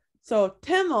 So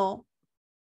temo,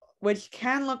 which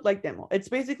can look like demo, it's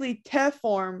basically te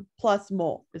form plus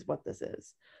mo is what this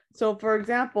is. So for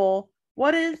example,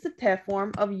 what is the te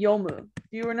form of yomu?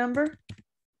 Do you remember?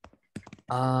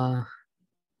 Yotte,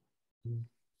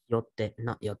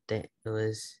 not yotte. It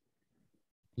was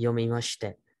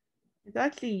yomimashite. It's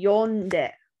actually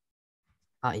yonde.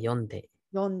 Yonde.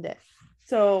 Yonde.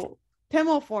 So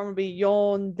temo form would be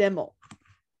yondemo.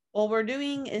 All we're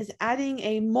doing is adding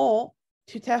a mo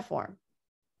to te form.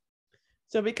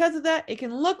 So because of that, it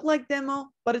can look like demo,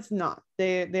 but it's not.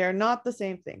 They are not the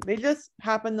same thing. They just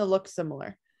happen to look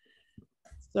similar.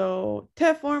 So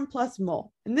te form plus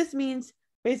mo. And this means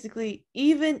basically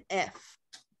even if.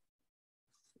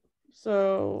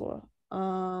 So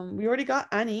we already got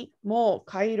ani, mo,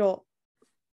 kairo.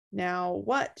 Now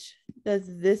what does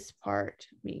this part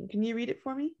mean? Can you read it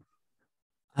for me?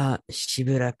 し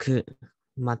ばらく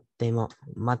待っても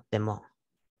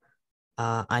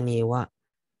兄は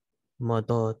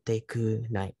戻ってこ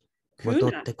ない。戻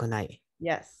ってこない。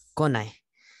Yes. 来ない。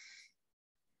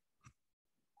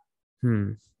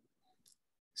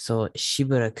So し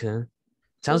ばらく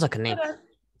sounds like a name.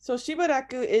 So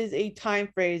shibaraku is a time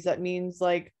phrase that means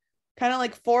like kind of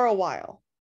like for a while.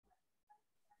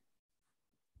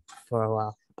 For a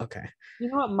while. Okay. You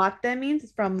know what mate means?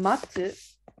 It's from matsu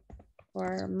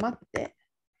or mate.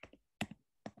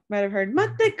 Might have heard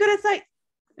mate kudasai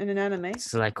in an anime.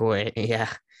 It's like wait, yeah.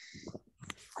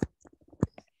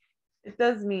 It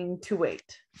does mean to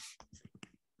wait.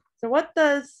 So what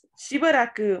does しばら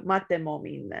く待っても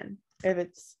mean then? If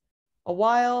it's a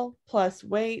while plus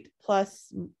wait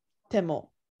plus て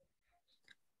も.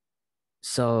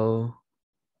 So,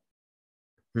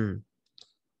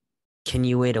 can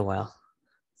you wait a while?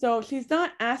 So she's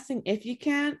not asking if you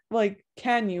can, like,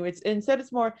 can you? It's instead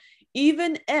it's more,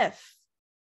 even if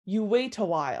you wait a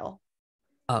while,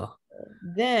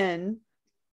 then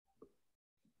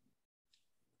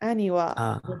兄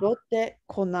は戻って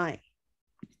こない.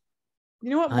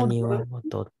 You know what 兄は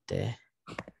戻って。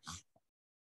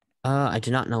I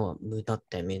do not know what 戻っ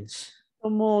て means.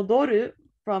 戻る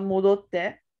from 戻っ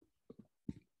て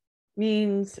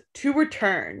means to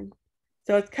return.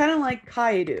 So it's kind of like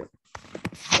帰る.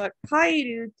 But 帰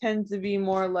る tends to be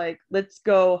more like let's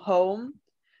go home.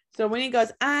 So when he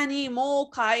goes 兄も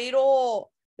う帰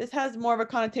ろう, this has more of a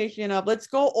connotation of let's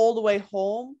go all the way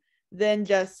home than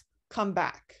just come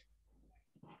back.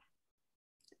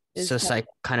 So it's like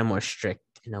kind of more strict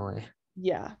in a way.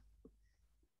 Yeah.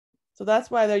 So that's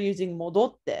why they're using 戻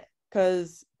って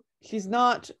because she's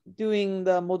not doing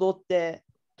the 戻って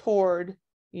toward,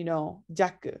 you know,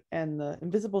 Jack and the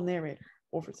invisible narrator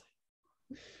oversight.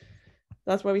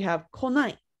 That's why we have 来な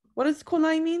い. What does 来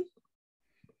ない mean?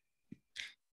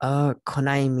 来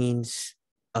ない means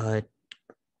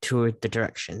toward the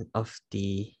direction of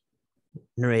the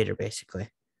narrator, basically.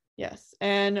 Yes.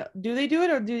 And do they do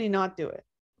it or do they not do it?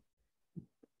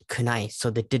 来ない, so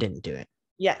they didn't do it.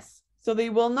 Yes. So they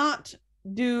will not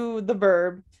do the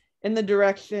verb in the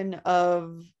direction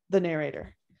of the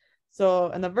narrator. So,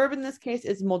 and the verb in this case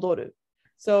is 戻る.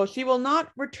 So she will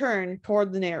not return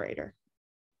toward the narrator.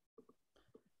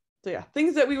 So yeah,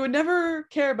 things that we would never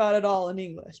care about at all in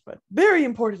English, but very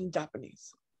important in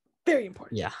Japanese. Very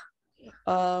important. Yeah.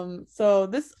 So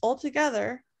this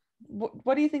altogether,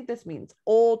 what do you think this means?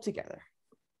 Altogether.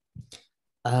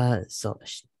 So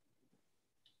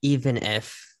even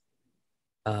if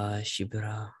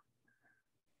shibura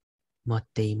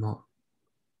matte mo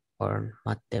or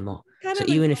matte mo. So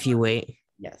even if you wait.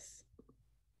 Yes.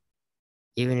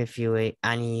 Even if you wait,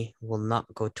 Annie will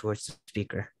not go towards the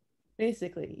speaker.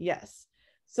 Basically, yes.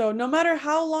 So no matter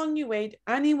how long you wait,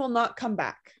 Annie will not come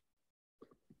back.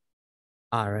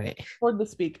 All right. Toward the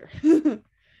speaker.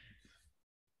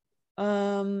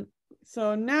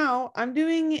 So now I'm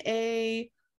doing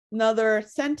another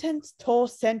sentence to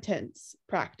sentence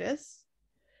practice.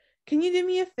 Can you do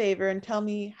me a favor and tell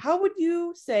me how would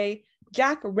you say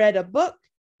Jack read a book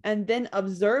and then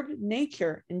observed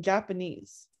nature in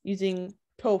Japanese using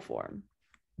to form?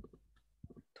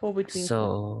 To between.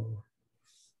 So,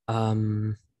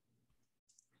 本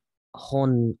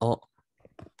を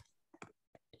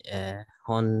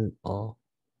本を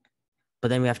but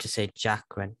then we have to say Jack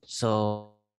read.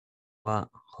 So,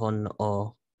 本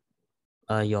を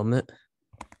読む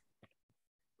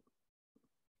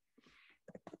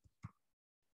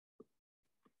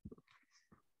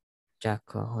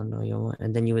Jack は本を読む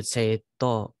and then you would say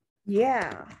と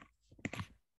Yeah.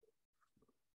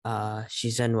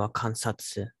 自然は観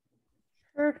察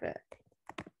Perfect.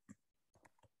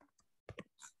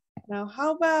 Now,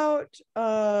 how about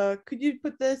could you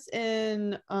put this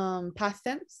in past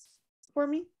tense for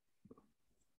me?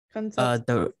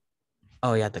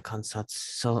 the観察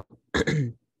so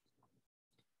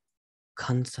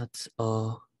観察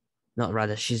を not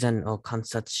rather 自然を観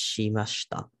察しまし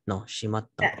た no しまっ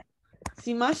た Yeah.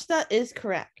 Shimashita is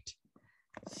correct.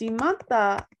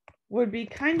 Shimata would be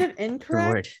kind of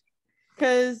incorrect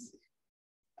because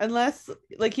unless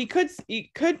like you could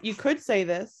say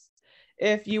this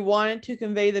if you wanted to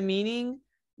convey the meaning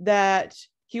that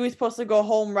he was supposed to go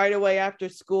home right away after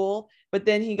school, but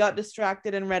then he got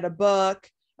distracted and read a book,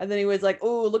 and then he was like,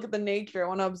 oh, look at the nature, I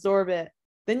want to absorb it.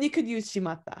 Then you could use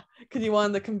shimata because you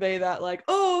wanted to convey that like,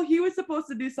 oh, he was supposed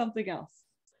to do something else,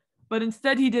 but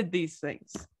instead he did these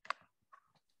things.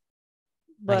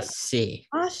 But I see.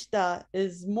 Ashita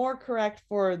is more correct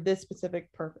for this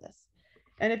specific purpose.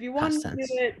 And if you want to do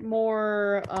it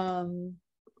more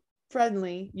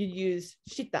friendly, you'd use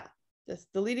shita,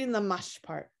 just deleting the mash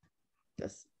part.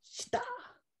 Just shita.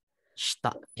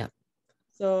 Shita, yeah.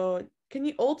 So can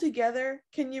you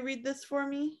read this for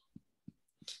me?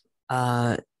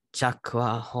 ジャック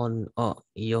は本を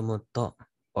読むと、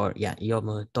読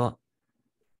むと、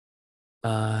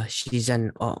自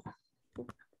然を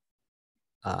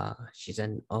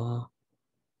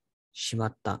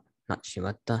した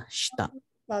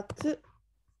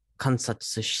観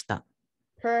察した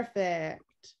Perfect.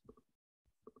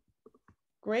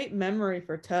 Great memory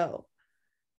for toe.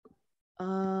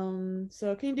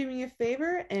 So can you do me a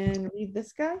favor and read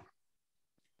this guy?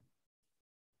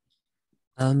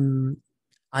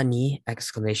 Ani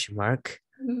exclamation mark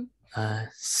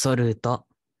ソルと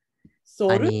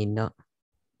Soru? 兄の、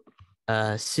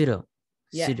する、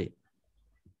 Yeah. する。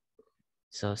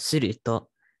そう、すると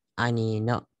兄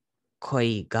の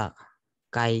恋が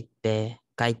帰って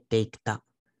いった。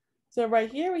So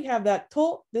right here we have that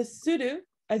to, this suru.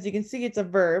 As you can see, it's a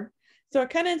verb. So it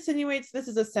kind of insinuates this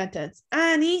is a sentence.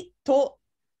 Ani to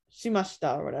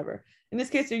shimashita or whatever. In this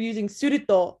case, they're using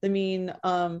suruto to mean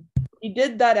he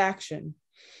did that action.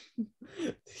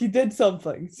 He did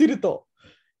something. Suruto.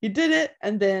 He did it,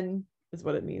 and then is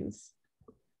what it means.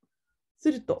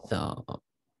 Suruto. So,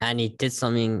 Annie did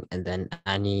something, and then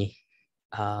Annie,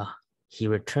 he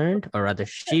returned, or rather,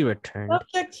 she returned.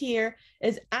 Subject here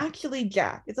is actually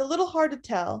Jack. It's a little hard to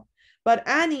tell, but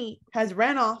Annie has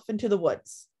ran off into the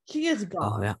woods. She is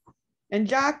gone. Oh, yeah. And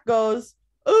Jack goes,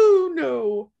 "Oh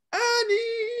no, Annie!"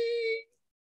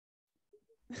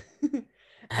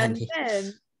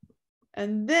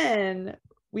 and then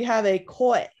we have a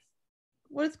koi.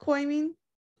 What does koi mean?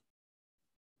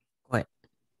 Koi.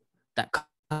 That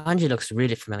kanji looks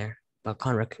really familiar, but I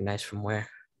can't recognize from where.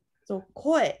 So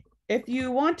koi. If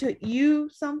you want to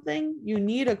use something, you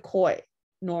need a koi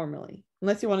normally,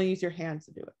 unless you want to use your hands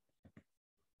to do it.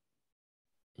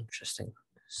 Interesting.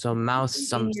 So mouth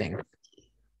something.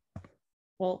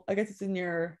 Well, I guess it's in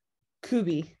your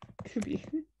kubi. Kubi.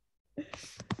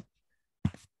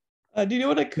 Do you know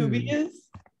what a kubi is?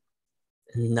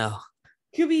 No.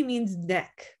 Kubi means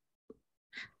neck.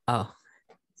 Oh.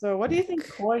 So what do you think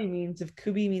koi means if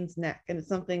kubi means neck? And it's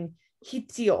something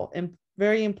hitsuyo and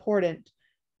very important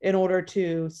in order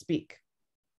to speak.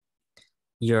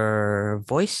 Your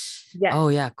voice? Yes. Oh,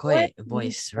 yeah, koi,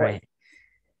 voice, right.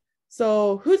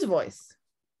 So whose voice?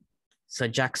 So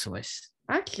Jack's voice.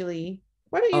 Actually,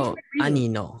 why don't you try reading? Annie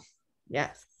no.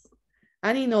 Yes.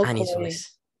 Annie no Annie's koi.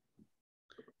 voice.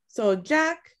 So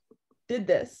Jack did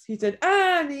this. He said,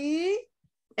 Annie.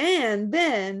 And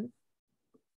then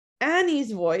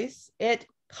Annie's voice, it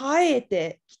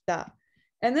kaete kita.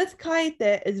 And this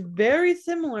kaete is very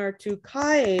similar to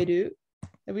kaeru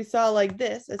that we saw like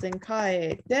this, as in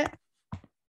kaete,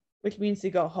 which means to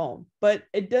go home. But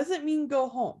it doesn't mean go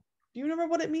home. Do you remember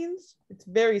what it means? It's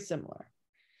very similar.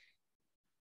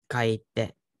 Kaete.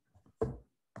 It's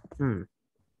a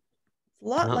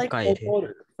lot Not like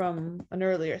kaeru. From an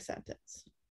earlier sentence.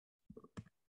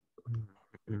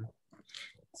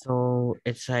 So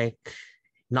it's like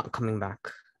not coming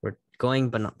back. We're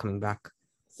going but not coming back.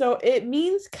 So it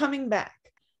means coming back.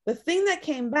 The thing that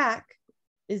came back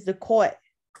is the koi.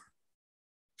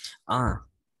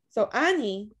 So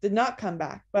Annie did not come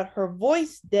back, but her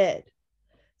voice did.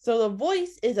 So the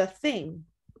voice is a thing,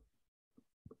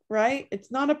 right?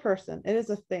 It's not a person. It is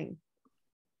a thing.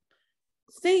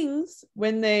 Things,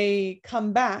 when they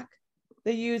come back,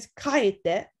 they use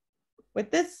kaete with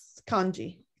this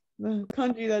kanji, the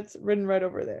kanji that's written right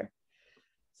over there.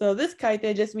 So this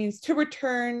kaite just means to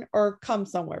return or come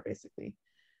somewhere, basically.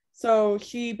 So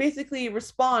she basically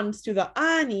responds to the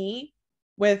ani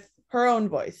with her own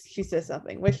voice. She says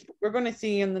something, which we're going to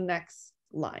see in the next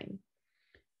line.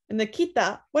 And the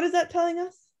kita, what is that telling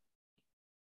us?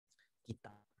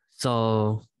 Kita.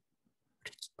 So, what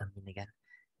did kita mean again?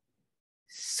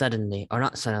 Suddenly, or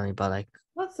not suddenly, but like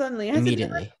not suddenly,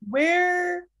 immediately.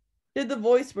 Where did the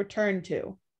voice return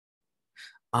to?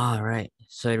 Right.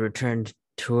 So it returned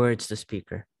towards the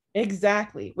speaker.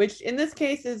 Exactly, which in this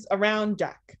case is around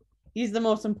Jack. He's the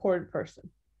most important person.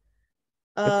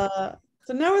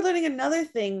 So now we're learning another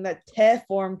thing that te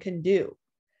form can do.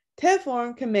 Te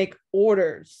form can make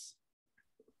orders.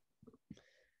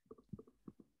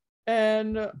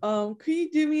 And could you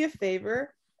do me a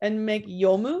favor and make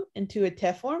yomu into a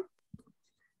te form?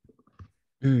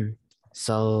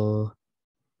 So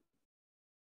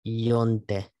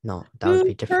yonde. No, that would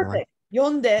be different. Perfect.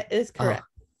 Yonde is correct.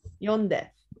 Yonde.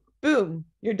 Boom,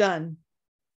 you're done.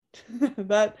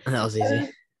 that was easy.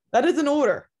 That is an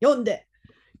order. Yonde.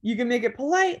 You can make it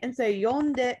polite and say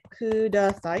yonde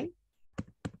kudasai.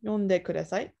 Yonde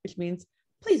kudasai, which means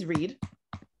please read.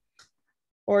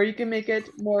 Or you can make it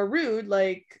more rude,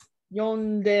 like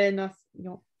yonde nas,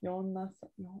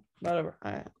 whatever.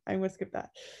 I'm gonna skip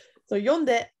that. So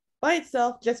yonde by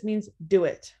itself just means do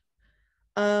it.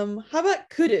 How about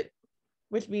kuru,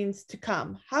 which means to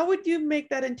come? How would you make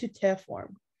that into te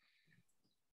form?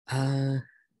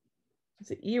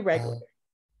 It's irregular.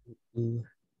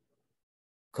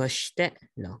 Koshite?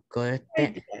 No,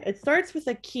 koete. It starts with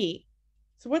a ki.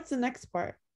 So what's the next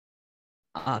part?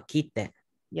 Kite.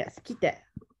 Yes, kite.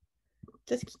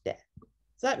 Just kite.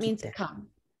 So that means come.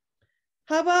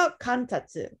 How about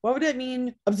kantatsu? What would it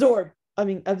mean? Absorb.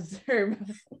 Observe.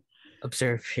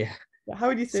 Observe, yeah. How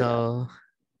would you say that? So,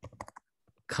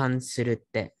 関するっ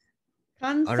て。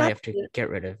関 Or I have to get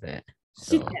rid of it.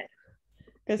 So,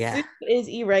 because yeah. is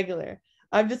irregular.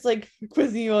 I'm just like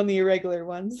quizzing you on the irregular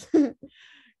ones.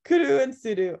 Kuru and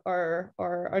suru are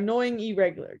annoying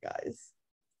irregular guys.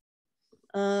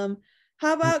 How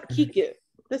about kiku?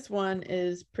 This one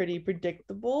is pretty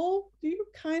predictable. Do you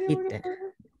kind of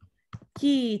remember?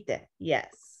 Kite.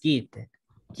 Yes. Kite.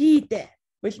 Kite,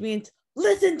 which means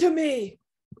listen to me.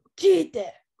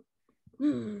 Kite.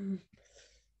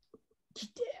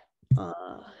 Kite.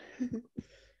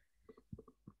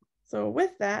 So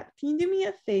with that, can you do me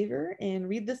a favor and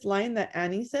read this line that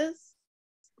Annie says?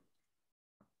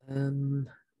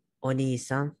 お兄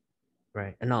さん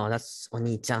Right. No, that's お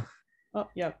兄ちゃん Oh,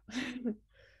 yep.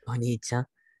 お兄ちゃん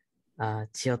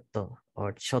ちょっと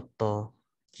or ちょっと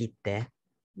切って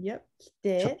Yep.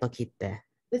 ちょっと切って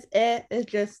This is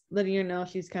just letting you know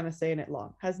she's kind of saying it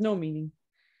long. Has no meaning.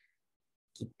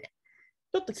 切って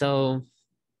So,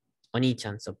 お兄ち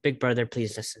ゃん So, big brother,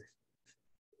 please listen.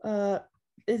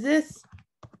 Is this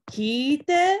聞い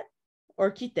て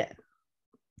or 来て?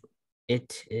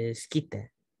 It is 切っ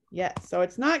て Yes, so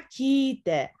it's not 聞い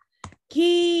て.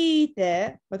 聞い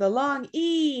て with a long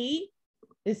E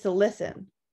is to listen.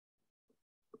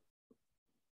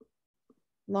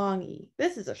 Long E.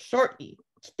 This is a short E.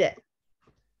 来て. Do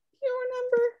you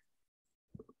remember?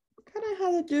 Kind of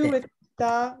has to do with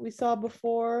da we saw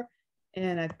before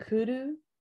and a kuru.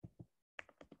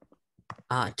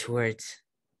 Two words.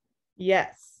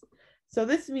 Yes. So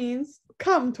this means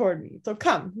come toward me. So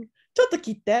come. ちょっと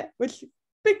来て, which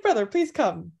big brother, please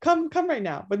come. Come right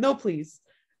now. But no, please.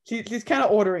 She's kind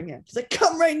of ordering him. She's like,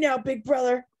 come right now, big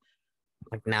brother.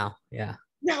 Like now, yeah.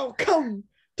 Now, come.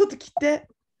 ちょっと来て.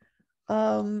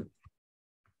 And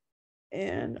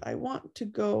I want to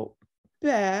go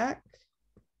back.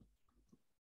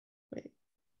 Wait.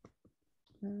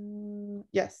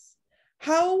 Yes.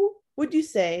 How would you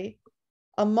say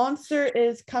a monster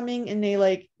is coming and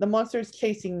the monster is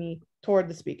chasing me toward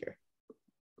the speaker?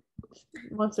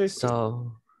 Monsters.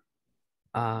 So,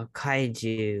 怪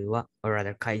獣は or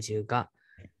rather 怪獣が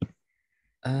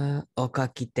追っか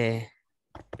けて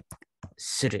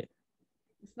する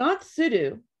It's not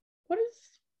suru.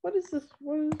 What is this?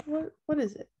 What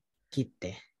is it? 切っ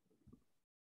て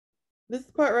This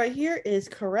part right here is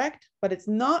correct, but it's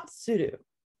not suru.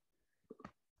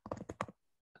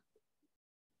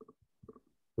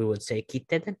 We would say 切っ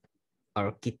て then?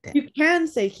 Or 切って You can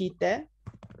say kite.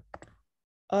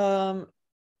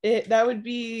 That would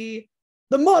be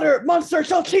the monster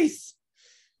shall chase.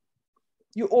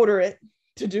 You order it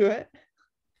to do it.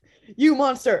 You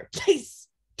monster, chase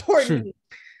toward me.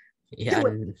 Yeah.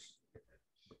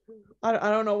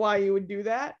 I don't know why you would do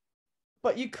that,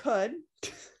 but you could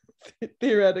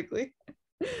theoretically.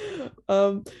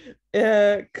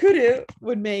 Kuru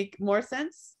would make more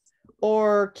sense,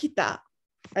 or kita,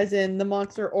 as in the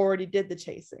monster already did the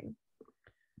chasing.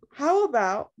 How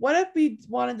about, what if we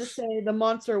wanted to say the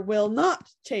monster will not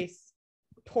chase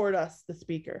toward us, the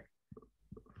speaker?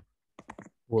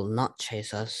 Will not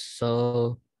chase us.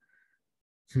 So,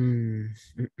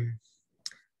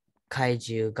 怪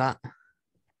獣が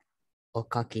追っ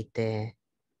かけて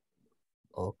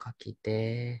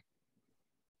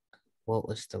What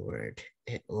was the word?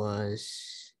 It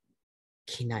was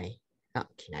機内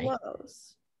Not 機内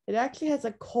Close. It actually has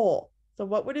a ko. So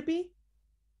what would it be?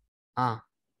 コ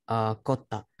ッ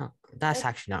タ No, that's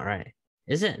actually not right.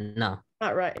 Is it? No.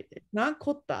 Not right. It's not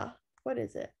kota. What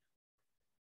is it?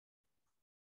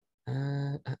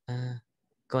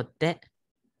 コッテ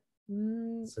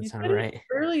You That's said not right. it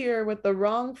earlier with the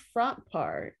wrong front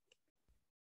part.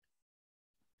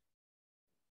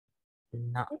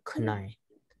 Not kunai.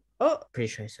 Oh, Pretty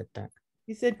sure I said that.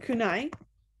 you said kunai,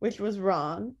 which was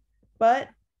wrong. But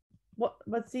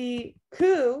see,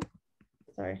 ku.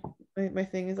 Sorry, my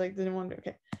thing is like didn't want to.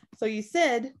 Okay, so you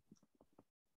said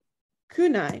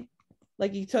kunai,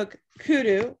 like you took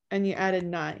kuru and you added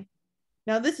nai.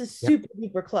 Now this is super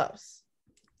duper close.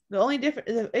 The only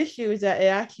issue is that it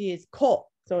actually is ko,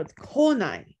 so it's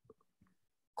konai.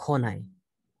 Konai.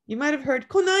 You might have heard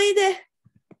konaide,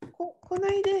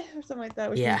 konaide or something like that.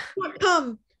 Which means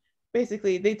come.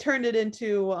 Basically, they turned it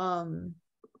into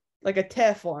like a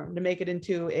te form to make it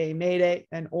into a mayday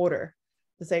and order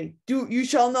to say, you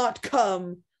shall not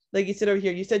come. Like you said over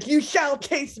here, you said, you shall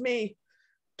chase me.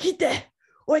 Kite,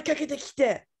 oikakete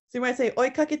kite. So you might say,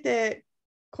 oikakete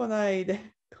konaide,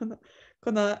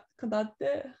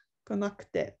 konakute.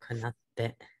 Konakute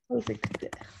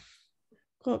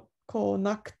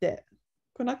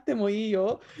mo ii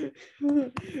yo.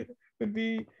 Would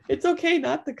be, it's okay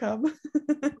not to come.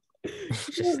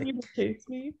 You don't need to chase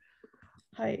me.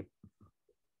 Hi.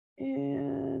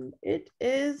 And it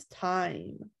is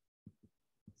time.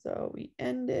 So we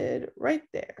ended right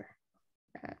there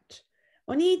at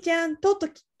お兄ちゃん、ちょっと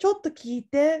聞い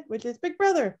て, which is big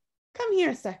brother. Come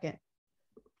here a second.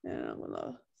 And I'm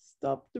gonna stop the